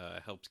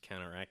helps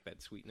counteract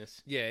that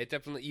sweetness. Yeah,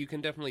 you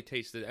can definitely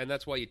taste it, and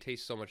that's why you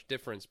taste so much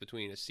difference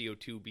between a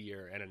CO2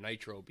 beer and a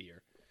nitro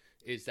beer,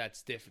 is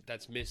that's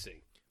missing.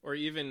 Or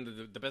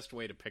even the best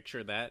way to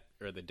picture that,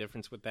 or the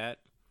difference with that,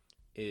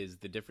 is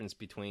the difference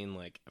between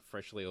like a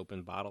freshly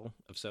opened bottle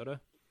of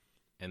soda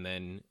and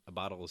then a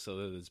bottle of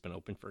soda that's been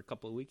open for a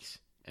couple of weeks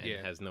and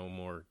has no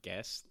more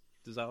gas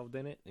dissolved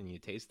in it, and you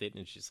taste it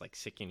and it's just like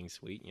sickening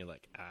sweet, and you're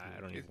like,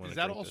 I don't even want to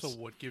drink this. Is that also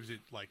what gives it,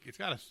 like, it's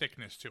got a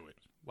thickness to it,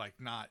 like,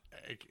 not,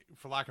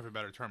 for lack of a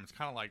better term, it's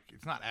kind of like,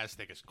 it's not as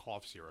thick as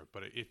cough syrup,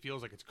 but it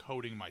feels like it's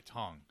coating my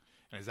tongue.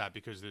 And is that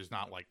because there's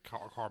not like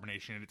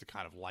carbonation in it to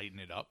kind of lighten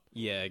it up?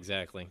 Yeah,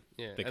 exactly.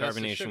 Yeah, the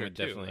carbonation would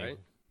definitely too, right?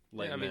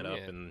 lighten it up,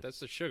 and that's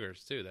the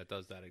sugars too that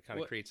does that. It kind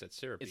of creates that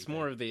syrup. It's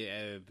more of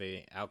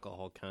the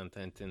alcohol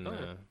content in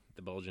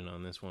the Belgian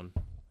on this one.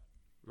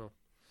 No,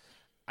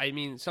 I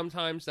mean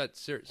sometimes that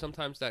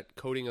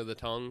coating of the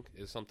tongue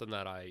is something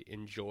that I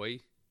enjoy,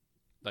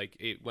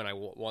 like when I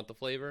want the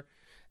flavor,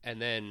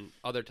 and then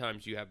other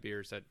times you have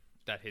beers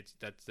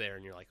that's there,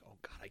 and you're like, oh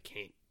god, I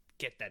can't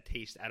get that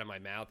taste out of my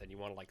mouth, and you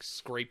want to like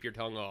scrape your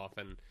tongue off.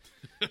 And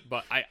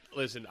but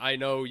I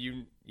know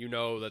you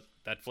know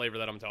that flavor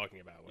that I'm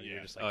talking about when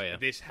you're just like,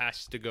 this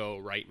has to go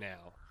right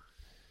now.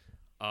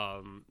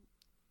 I'm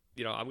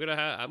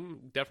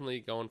definitely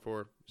going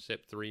for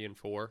sip 3 and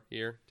 4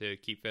 here to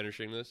keep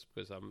finishing this,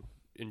 because I'm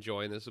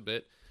enjoying this a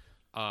bit.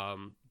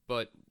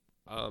 But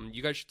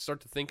you guys should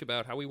start to think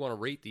about how we want to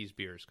rate these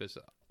beers, because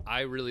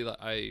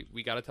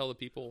we got to tell the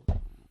people,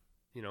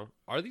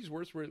 are these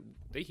worth?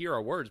 They hear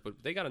our words,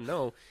 but they got to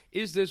know,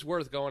 is this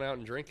worth going out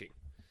and drinking?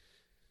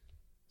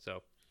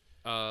 So,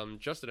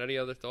 Justin, any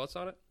other thoughts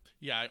on it?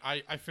 Yeah,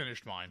 I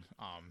finished mine.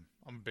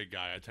 I'm a big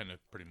guy. I tend to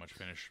pretty much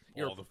finish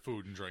You're- all the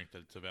food and drink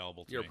that's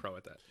available to You're me. a pro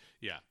at that.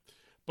 Yeah.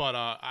 But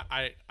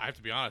I have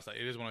to be honest, it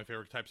is one of my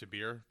favorite types of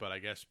beer, but I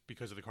guess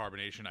because of the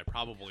carbonation, I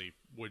probably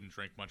wouldn't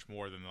drink much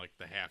more than like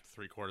the half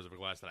to 3/4 of a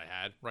glass that I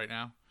had right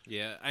now.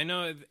 Yeah, I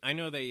know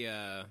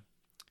they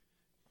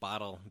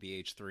bottle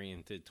the H3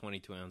 into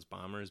 22-ounce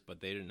bombers,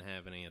 but they didn't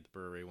have any at the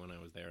brewery when I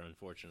was there,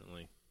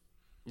 unfortunately.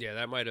 Yeah,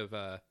 that might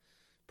have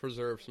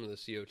preserved some of the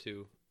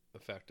CO2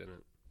 effect in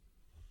it.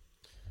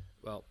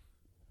 Well,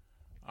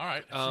 All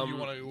right. So you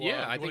want to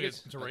I think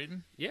it's into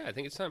rating? Yeah, I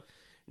think it's time.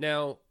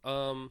 Now,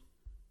 how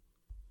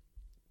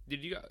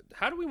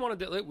do we want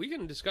to we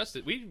can discuss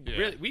it.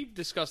 We've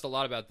discussed a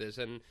lot about this,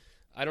 and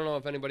I don't know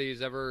if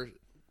anybody's ever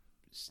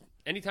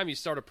anytime you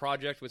start a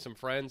project with some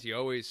friends, you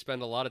always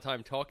spend a lot of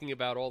time talking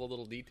about all the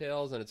little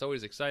details, and it's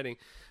always exciting.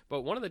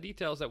 But one of the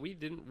details that we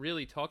didn't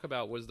really talk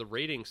about was the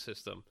rating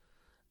system.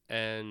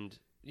 And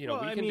we did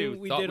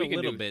a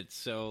little bit.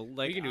 So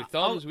like we can do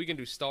thumbs, we can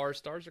do stars.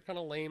 Stars are kind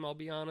of lame, I'll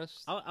be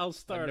honest. I'll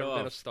start never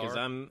been a off star. because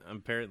I'm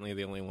apparently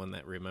the only one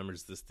that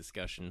remembers this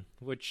discussion.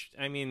 Which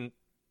I mean,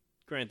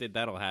 granted,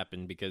 that'll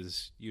happen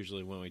because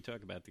usually when we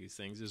talk about these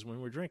things is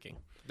when we're drinking.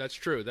 That's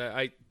true.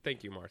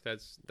 Thank you, Mark.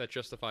 That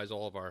justifies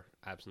all of our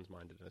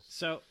absent-mindedness.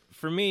 So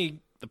for me,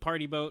 the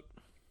party boat,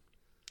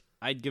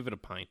 I'd give it a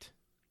pint.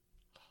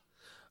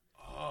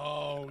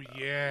 Oh,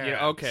 yeah.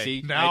 Yeah, okay.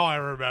 See, Now I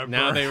remember.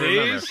 Now they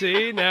remember.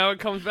 See, now it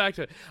comes back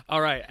to it. All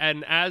right,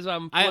 and as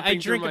I'm flipping I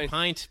through drink a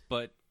pint,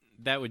 but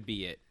that would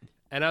be it.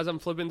 And as I'm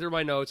flipping through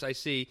my notes, I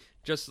see,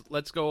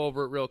 let's go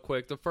over it real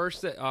quick. The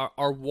first,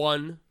 our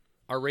 1,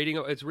 our rating,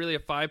 it's really a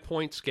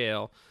 5-point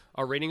scale.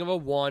 Our rating of a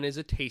 1 is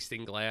a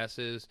tasting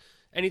glasses.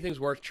 Anything's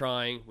worth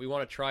trying. We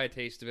want to try a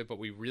taste of it, but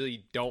we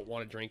really don't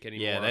want to drink any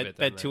more of it.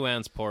 That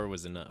 2-ounce pour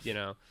was enough.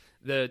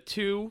 The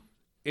 2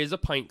 is a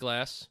pint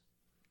glass.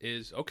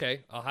 Is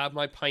okay, I'll have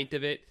my pint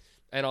of it,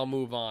 and I'll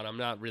move on. I'm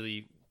not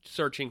really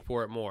searching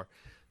for it more.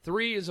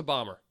 3 is a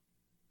bomber.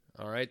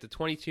 All right, the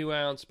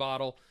 22-ounce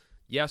bottle.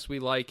 Yes, we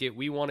like it.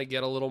 We want to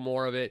get a little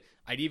more of it.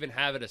 I'd even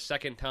have it a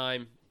second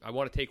time. I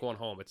want to take one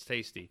home. It's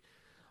tasty.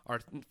 Our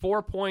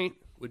 4-point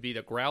would be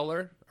the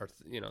growler, or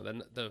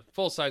the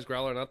full-size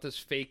growler, not this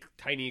fake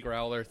tiny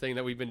growler thing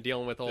that we've been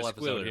dealing with all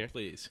episode here.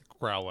 Please.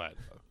 Growlette.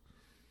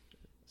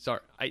 Sorry,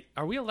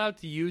 are we allowed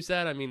to use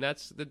that? I mean,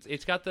 that's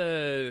it's got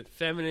the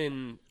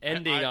feminine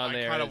ending on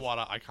there. I kind of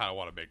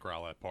want to make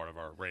Growlette part of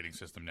our rating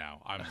system now.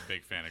 I'm a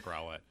big fan of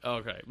Growlette.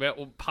 Okay,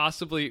 well,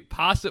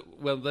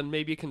 well, then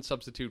maybe you can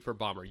substitute for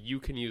bomber. You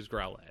can use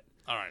Growlette.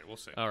 All right, we'll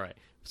see. All right,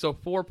 so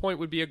 4-point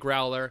would be a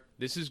growler.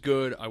 This is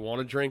good. I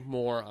want to drink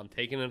more. I'm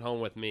taking it home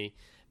with me.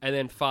 And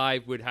then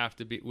 5 would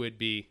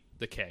be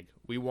the keg.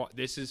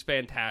 This is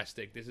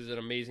fantastic. This is an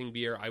amazing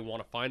beer. I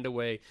want to find a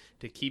way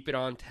to keep it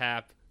on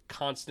tap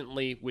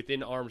constantly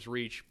within arm's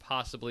reach,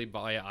 possibly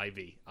via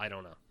IV. I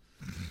don't know.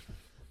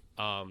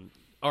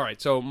 All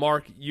right, so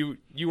Mark, you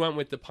went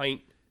with the pint.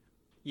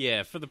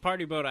 Yeah, for the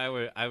party boat, I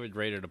would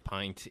rate it a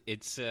pint.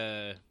 It's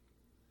 1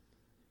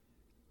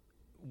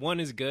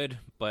 is good,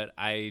 but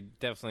I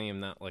definitely am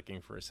not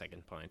looking for a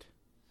second pint.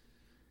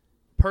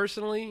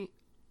 Personally,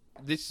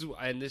 this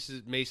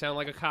may sound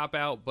like a cop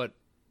out, but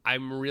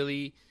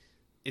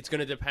it's going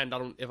to depend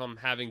on if I'm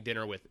eating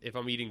dinner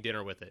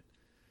with it.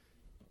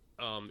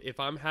 If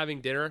I'm having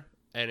dinner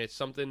and it's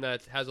something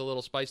that has a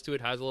little spice to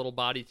it, has a little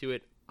body to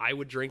it, I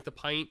would drink the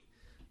pint.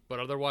 But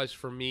otherwise,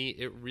 for me,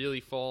 it really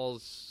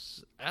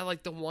falls at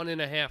like the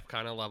 1.5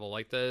 kind of level.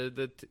 Like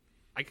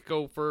I could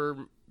go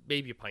for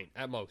maybe a pint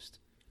at most.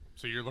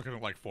 So you're looking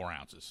at like 4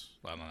 ounces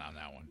on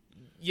that one.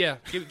 Yeah,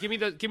 give me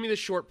the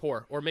short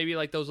pour, or maybe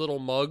like those little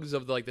mugs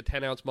of the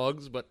 10-ounce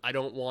mugs. But I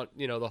don't want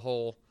the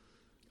whole.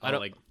 I don't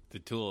like the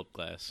tulip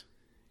glass.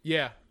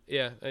 Yeah.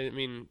 I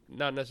mean,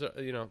 not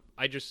necessarily.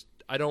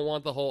 I don't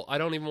want the whole. I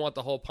don't even want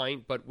the whole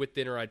pint. But with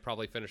dinner, I'd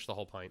probably finish the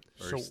whole pint.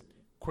 So,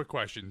 quick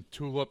question: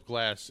 tulip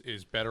glass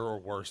is better or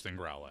worse than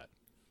Growlette?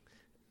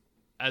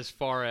 As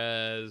far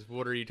as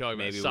what are you talking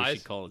Maybe about? Size? We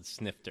should call it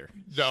snifter.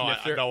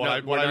 Snifter? No.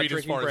 No, we're I not mean,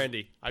 drinking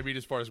brandy. I mean,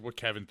 as far as what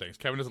Kevin thinks.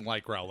 Kevin doesn't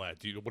like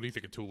Growlette. What do you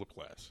think of tulip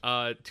glass?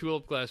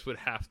 Tulip glass would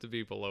have to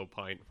be below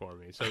pint for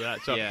me. So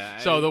Yeah,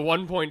 so the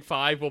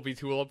 1.5 will be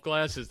tulip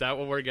glass. Is that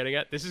what we're getting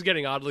at? This is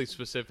getting oddly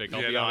specific. I'll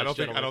be honest,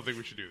 I don't think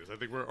we should do this. I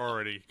think we're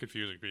already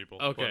confusing people.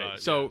 Okay,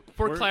 but,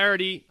 for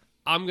clarity,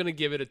 I'm gonna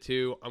give it a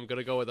 2. I'm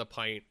gonna go with a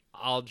pint.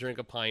 I'll drink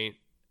a pint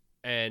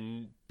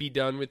and be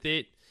done with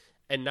it.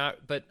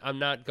 But I'm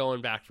not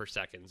going back for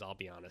seconds. I'll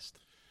be honest.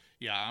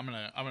 Yeah, I'm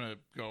gonna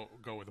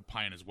go with a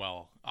pint as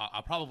well.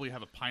 I'll probably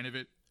have a pint of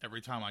it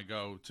every time I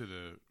go to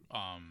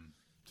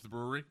the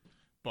brewery,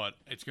 but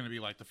it's gonna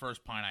be like the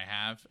first pint I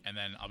have, and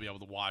then I'll be able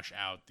to wash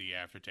out the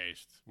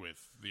aftertaste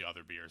with the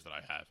other beers that I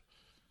have.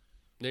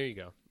 There you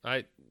go.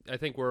 I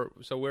think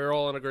we're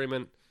all in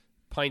agreement.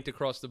 Pint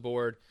across the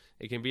board.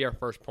 It can be our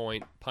first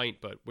pint,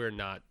 but we're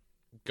not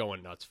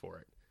going nuts for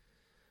it.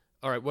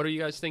 All right, what do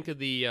you guys think of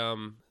the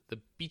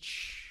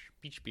beach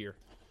beer?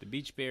 The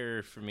beach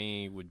beer for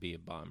me would be a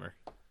bomber.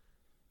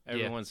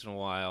 Every Yeah. once in a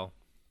while.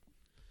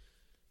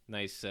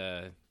 Nice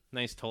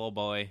tall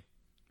boy.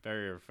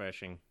 Very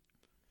refreshing.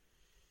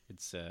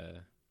 It's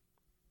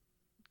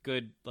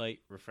good, light,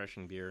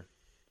 refreshing beer.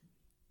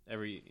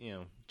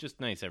 Just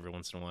nice every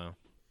once in a while,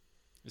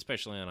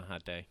 especially on a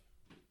hot day.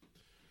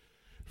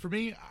 For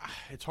me,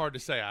 it's hard to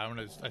say.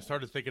 I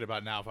started thinking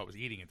about now if I was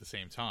eating at the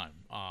same time.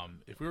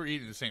 If we were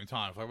eating at the same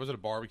time, if I was at a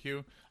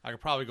barbecue, I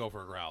could probably go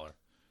for a growler.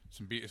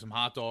 Some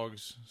hot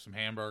dogs, some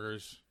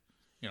hamburgers,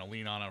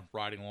 lean on a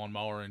riding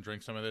lawnmower and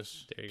drink some of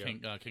this There you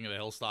King of the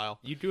Hill style.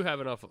 You do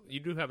have enough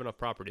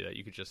property that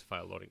you could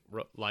justify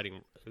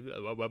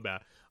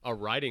a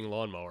riding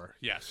lawnmower.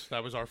 Yes,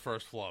 that was our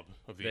first flub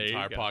of the There you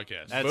entire go.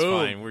 podcast. That's Boom.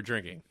 fine. We're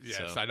drinking.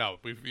 Yes, so, I know.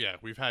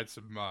 We've had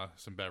some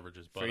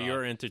beverages, but for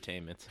your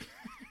entertainment.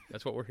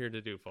 That's what we're here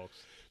to do,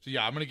 folks. so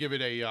yeah, I'm gonna give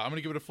it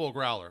a full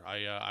growler.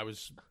 I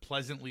was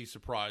pleasantly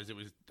surprised. It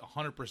was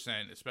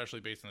 100%, especially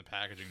based on the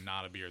packaging,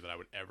 not a beer that I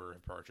would ever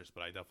have purchased,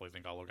 but I definitely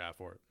think I'll look out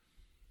for it.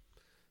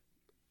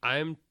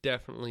 I'm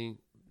definitely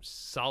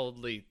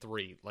solidly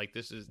 3. Like,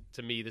 this is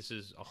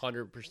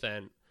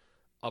 100%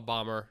 a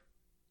bomber.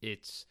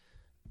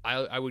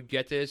 I would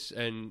get this,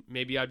 and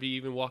maybe I'd be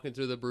even walking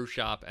through the brew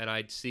shop, and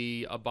I'd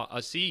see a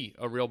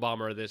real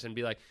bomber of this, and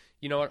be like,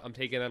 you know what? I'm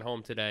taking that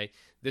home today.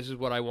 This is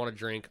what I want to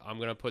drink. I'm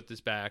gonna put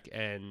this back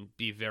and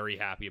be very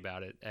happy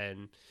about it.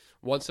 And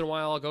once in a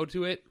while, I'll go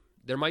to it.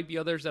 There might be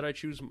others that I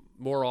choose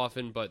more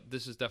often, but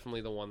this is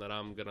definitely the one that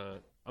I'm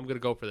gonna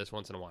go for this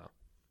once in a while.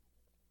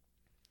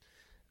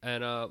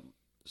 And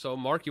so,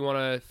 Mark, you want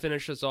to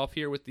finish us off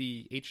here with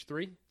the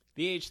H3?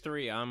 The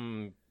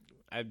H3,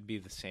 I'd be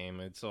the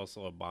same. It's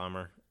also a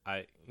bomber.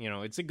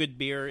 It's a good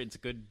beer. It's a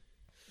good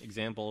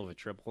example of a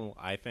triple,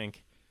 I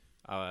think.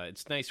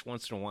 It's nice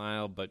once in a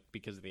while, but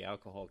because of the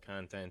alcohol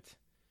content,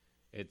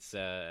 it's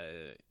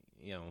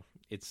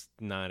it's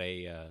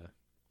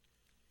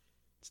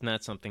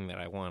not something that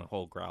I want a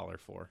whole growler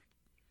for.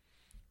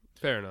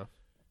 Fair enough.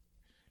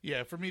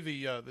 Yeah, for me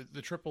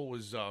the triple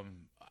was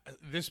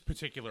this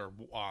particular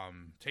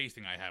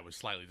tasting I had was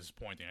slightly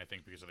disappointing. I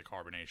think because of the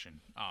carbonation.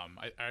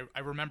 I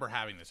remember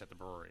having this at the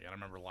brewery, and I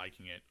remember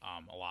liking it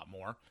a lot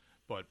more.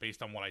 But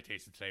based on what I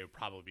tasted today, it would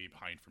probably be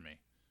behind for me.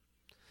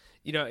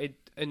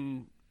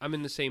 And I'm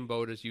in the same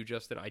boat as you,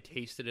 Justin. I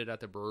tasted it at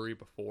the brewery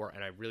before,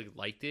 and I really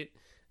liked it.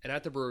 And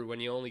at the brewery, when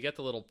you only get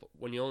the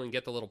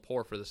little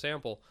pour for the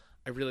sample,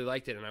 I really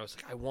liked it, and I was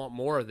like, I want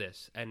more of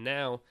this. And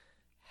now,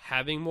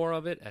 having more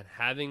of it and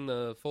having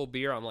the full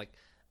beer, I'm like,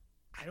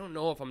 I don't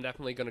know if I'm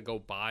definitely going to go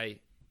buy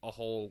a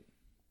whole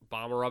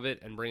bomber of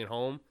it and bring it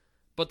home,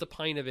 but the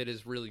pint of it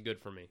is really good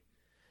for me.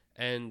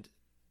 And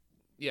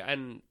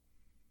I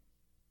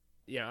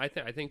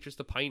think just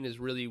the pint is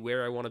really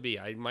where I want to be.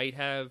 I might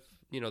have,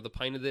 the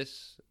pint of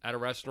this at a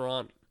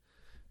restaurant.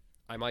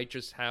 I might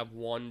just have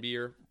one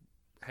beer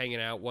hanging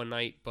out one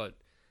night, but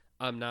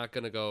I'm not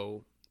going to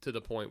go to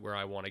the point where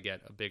I want to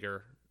get a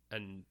bigger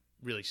and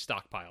really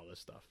stockpile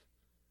this stuff.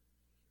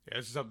 Yeah,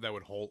 this is something that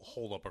would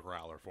hold up a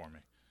growler for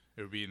me.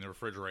 It would be in the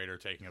refrigerator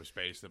taking up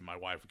space that my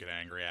wife would get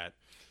angry at,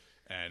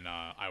 and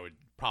I would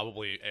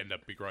probably end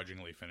up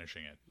begrudgingly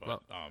finishing it.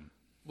 But,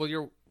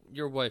 well,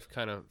 your wife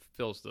kind of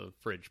fills the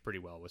fridge pretty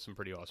well with some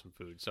pretty awesome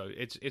food, so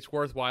it's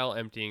worthwhile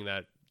emptying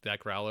that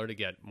growler to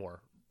get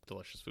more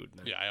delicious food in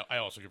there. Yeah, I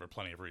also give her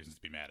plenty of reasons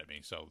to be mad at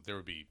me, so there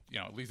would be,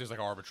 at least there's like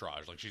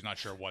arbitrage. Like, she's not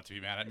sure what to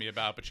be mad at me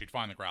about, but she'd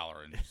find the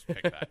growler and just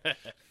pick that.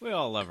 We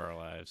all love our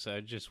lives, so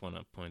I just want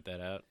to point that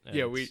out.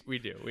 Yeah, we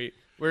do.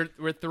 We're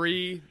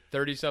 3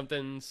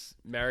 30-somethings,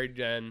 married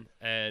men,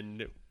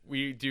 and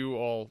we do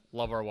all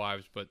love our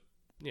wives, but,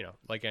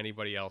 like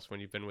anybody else, when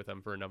you've been with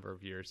them for a number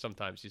of years,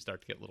 sometimes you start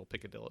to get little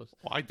picadillos.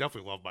 Well, I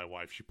definitely love my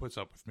wife. She puts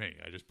up with me.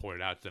 I just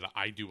pointed out that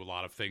I do a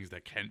lot of things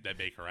that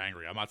make her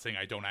angry. I'm not saying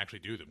I don't actually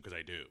do them, because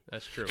I do.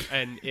 That's true.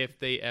 And if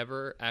they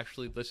ever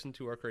actually listen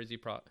to our crazy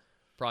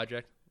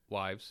project,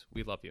 wives,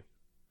 we love you.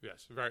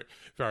 Yes, very,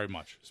 very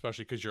much.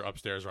 Especially because you're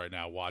upstairs right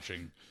now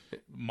watching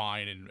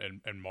mine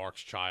and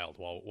Mark's child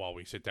while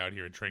we sit down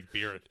here and drink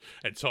beer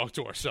and talk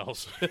to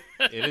ourselves.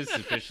 It is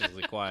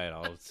suspiciously quiet,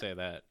 I'll say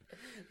that.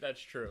 That's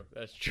true.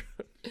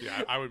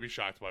 Yeah, I would be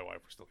shocked if my wife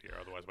were still here.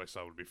 Otherwise, my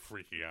son would be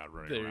freaking out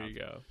running around. There you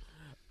go.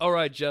 All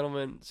right,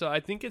 gentlemen. So I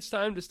think it's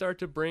time to start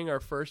to bring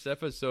our first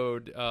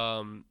episode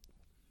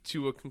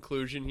to a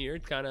conclusion here,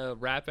 kind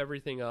of wrap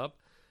everything up.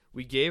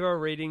 We gave our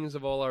ratings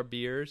of all our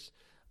beers.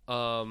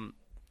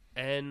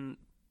 And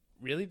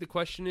really the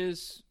question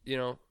is,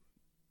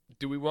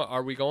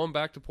 are we going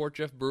back to Port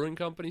Jeff Brewing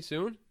Company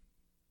soon?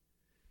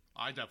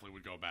 I definitely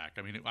would go back.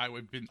 I mean,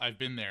 I've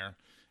been there,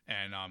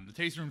 and the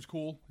tasting room's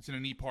cool. It's in a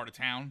neat part of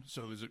town,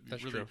 so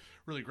there's a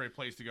really great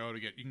place to go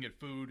you can get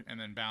food and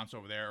then bounce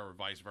over there, or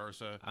vice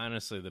versa.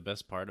 Honestly, the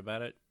best part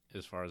about it,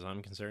 as far as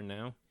I'm concerned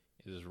now,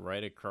 is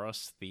right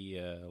across the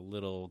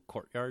little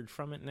courtyard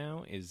from it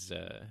now is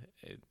a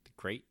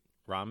great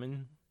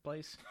ramen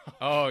place.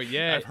 Oh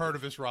yeah, I've heard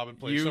of this ramen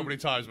place so many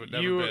times, but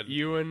never been.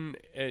 You and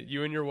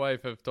your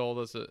wife have told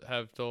me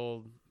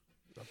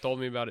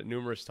about it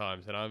numerous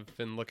times, and I've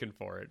been looking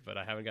for it, but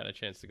I haven't gotten a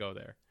chance to go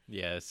there.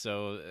 Yeah,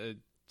 so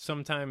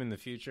sometime in the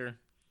future,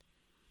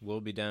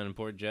 we'll be down in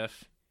Port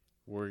Jeff.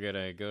 we're going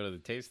to go to the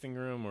tasting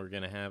room. We're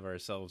going to have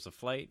ourselves a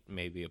flight,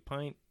 maybe a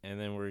pint, and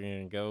then we're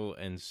going to go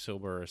and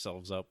sober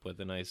ourselves up with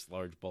a nice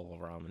large bowl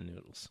of ramen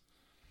noodles.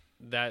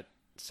 That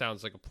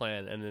sounds like a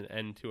plan, and an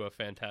end to a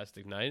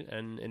fantastic night,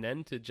 and an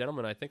end to,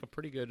 gentlemen, I think a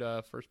pretty good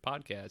first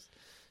podcast.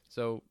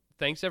 So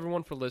thanks,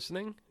 everyone, for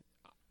listening.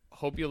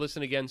 Hope you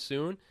listen again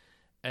soon,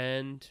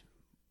 and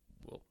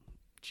well,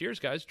 cheers,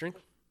 guys. Drink.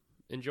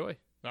 Enjoy.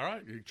 All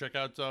right. You check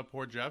out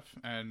Poor Jeff,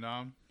 and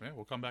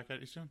we'll come back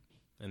at you soon.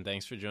 And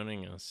thanks for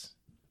joining us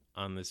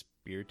on this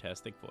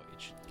beer-tastic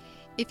voyage.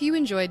 If you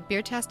enjoyed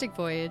Beertastic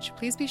Voyage,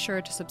 please be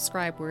sure to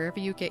subscribe wherever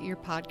you get your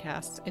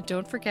podcasts, and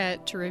don't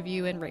forget to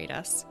review and rate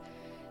us.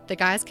 The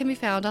guys can be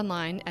found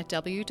online at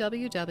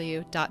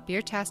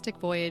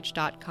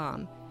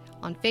www.beertasticvoyage.com,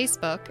 on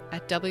Facebook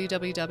at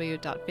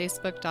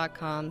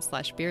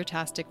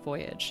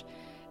www.facebook.com/beertasticvoyage,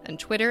 and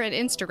Twitter and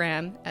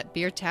Instagram at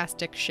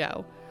Beertastic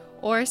Show,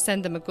 or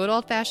send them a good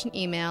old-fashioned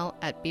email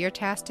at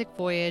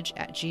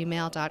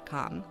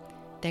beertasticvoyage@gmail.com.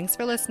 Thanks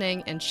for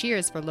listening, and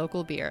cheers for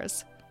local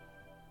beers.